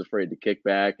man who's afraid to kick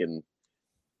back and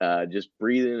just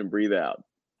breathe in and breathe out.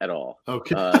 at all.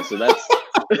 Okay. So that's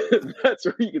that's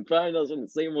where you can find us on the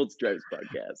Same Old Stripes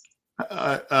podcast.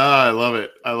 I love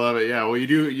it. I love it. Yeah. Well,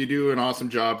 you do an awesome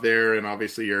job there. And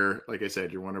obviously you're, like I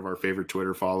said, you're one of our favorite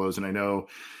Twitter follows. And I know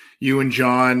you and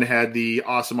John had the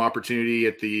awesome opportunity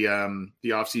at the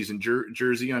off-season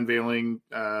jersey unveiling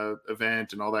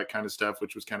event and all that kind of stuff,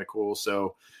 which was kind of cool.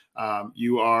 So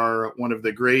you are one of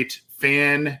the great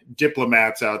fan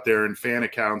diplomats out there and fan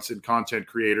accounts and content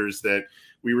creators that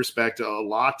we respect a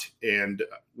lot. And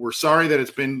we're sorry that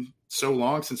it's been so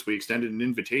long since we extended an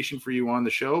invitation for you on the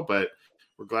show, but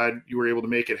we're glad you were able to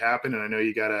make it happen. And I know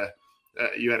you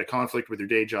had a conflict with your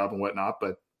day job and whatnot,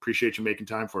 but appreciate you making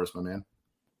time for us, my man.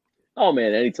 Oh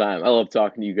man, anytime. I love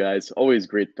talking to you guys. Always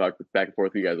great to talk back and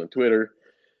forth with you guys on Twitter.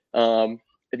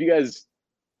 If you guys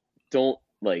don't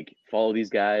follow these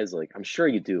guys, I'm sure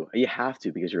you do. You have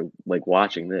to because you're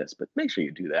watching this, but make sure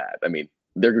you do that. I mean,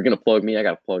 they're going to plug me. I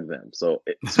got to plug them. So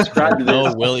subscribe to this.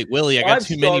 No, Willie, I got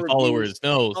too many followers.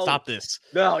 No, stop this.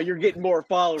 No, you're getting more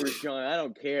followers, John. I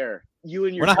don't care. You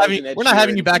and your we're not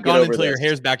having you back on until your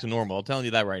hair's back to normal. I'm telling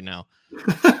you that right now.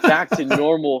 Back to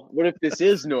normal. What if this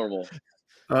is normal?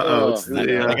 I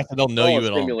guess I don't know you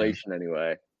at all. Stimulation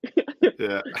anyway.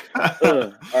 Yeah.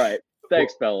 All right.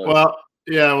 Thanks, fellas.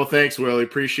 Well, thanks, Willie.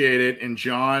 Appreciate it. And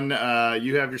John,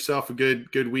 you have yourself a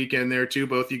good weekend there too.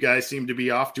 Both you guys seem to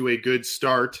be off to a good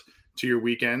start to your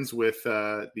weekends with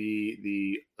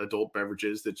the adult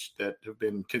beverages that have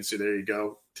been considered. There you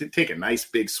go. Take a nice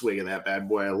big swig of that bad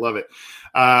boy. I love it.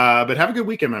 But have a good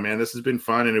weekend, my man. This has been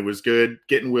fun, and it was good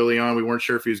getting Willie on. We weren't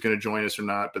sure if he was going to join us or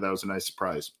not, but that was a nice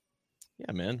surprise.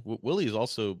 Yeah, man. Willie is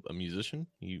also a musician.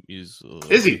 Is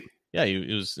he? Yeah,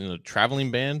 he was in a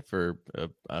traveling band for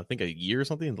I think a year or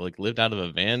something. Lived out of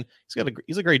a van.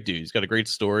 He's a great dude. He's got a great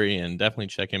story, and definitely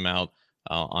check him out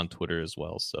on Twitter as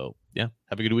well. So yeah,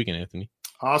 have a good weekend, Anthony.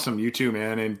 Awesome, you too,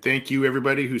 man. And thank you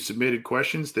everybody who submitted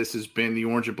questions. This has been the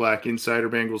Orange and Black Insider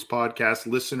Bengals podcast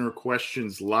listener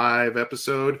questions live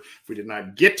episode. If we did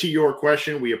not get to your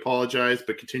question, we apologize,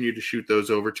 but continue to shoot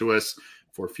those over to us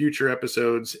for future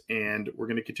episodes. And we're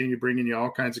going to continue bringing you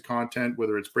all kinds of content,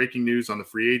 whether it's breaking news on the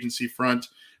free agency front,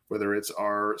 whether it's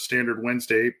our standard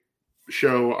Wednesday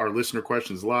show, our listener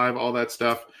questions live, all that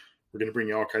stuff. We're going to bring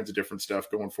you all kinds of different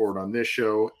stuff going forward on this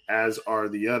show, as are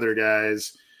the other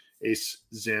guys, Ace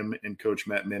Zim and Coach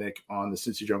Matt Minnick on the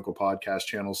Cincy Jungle podcast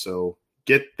channel. So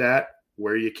get that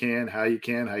where you can, how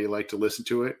you like to listen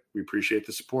to it. We appreciate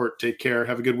the support. Take care.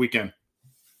 Have a good weekend.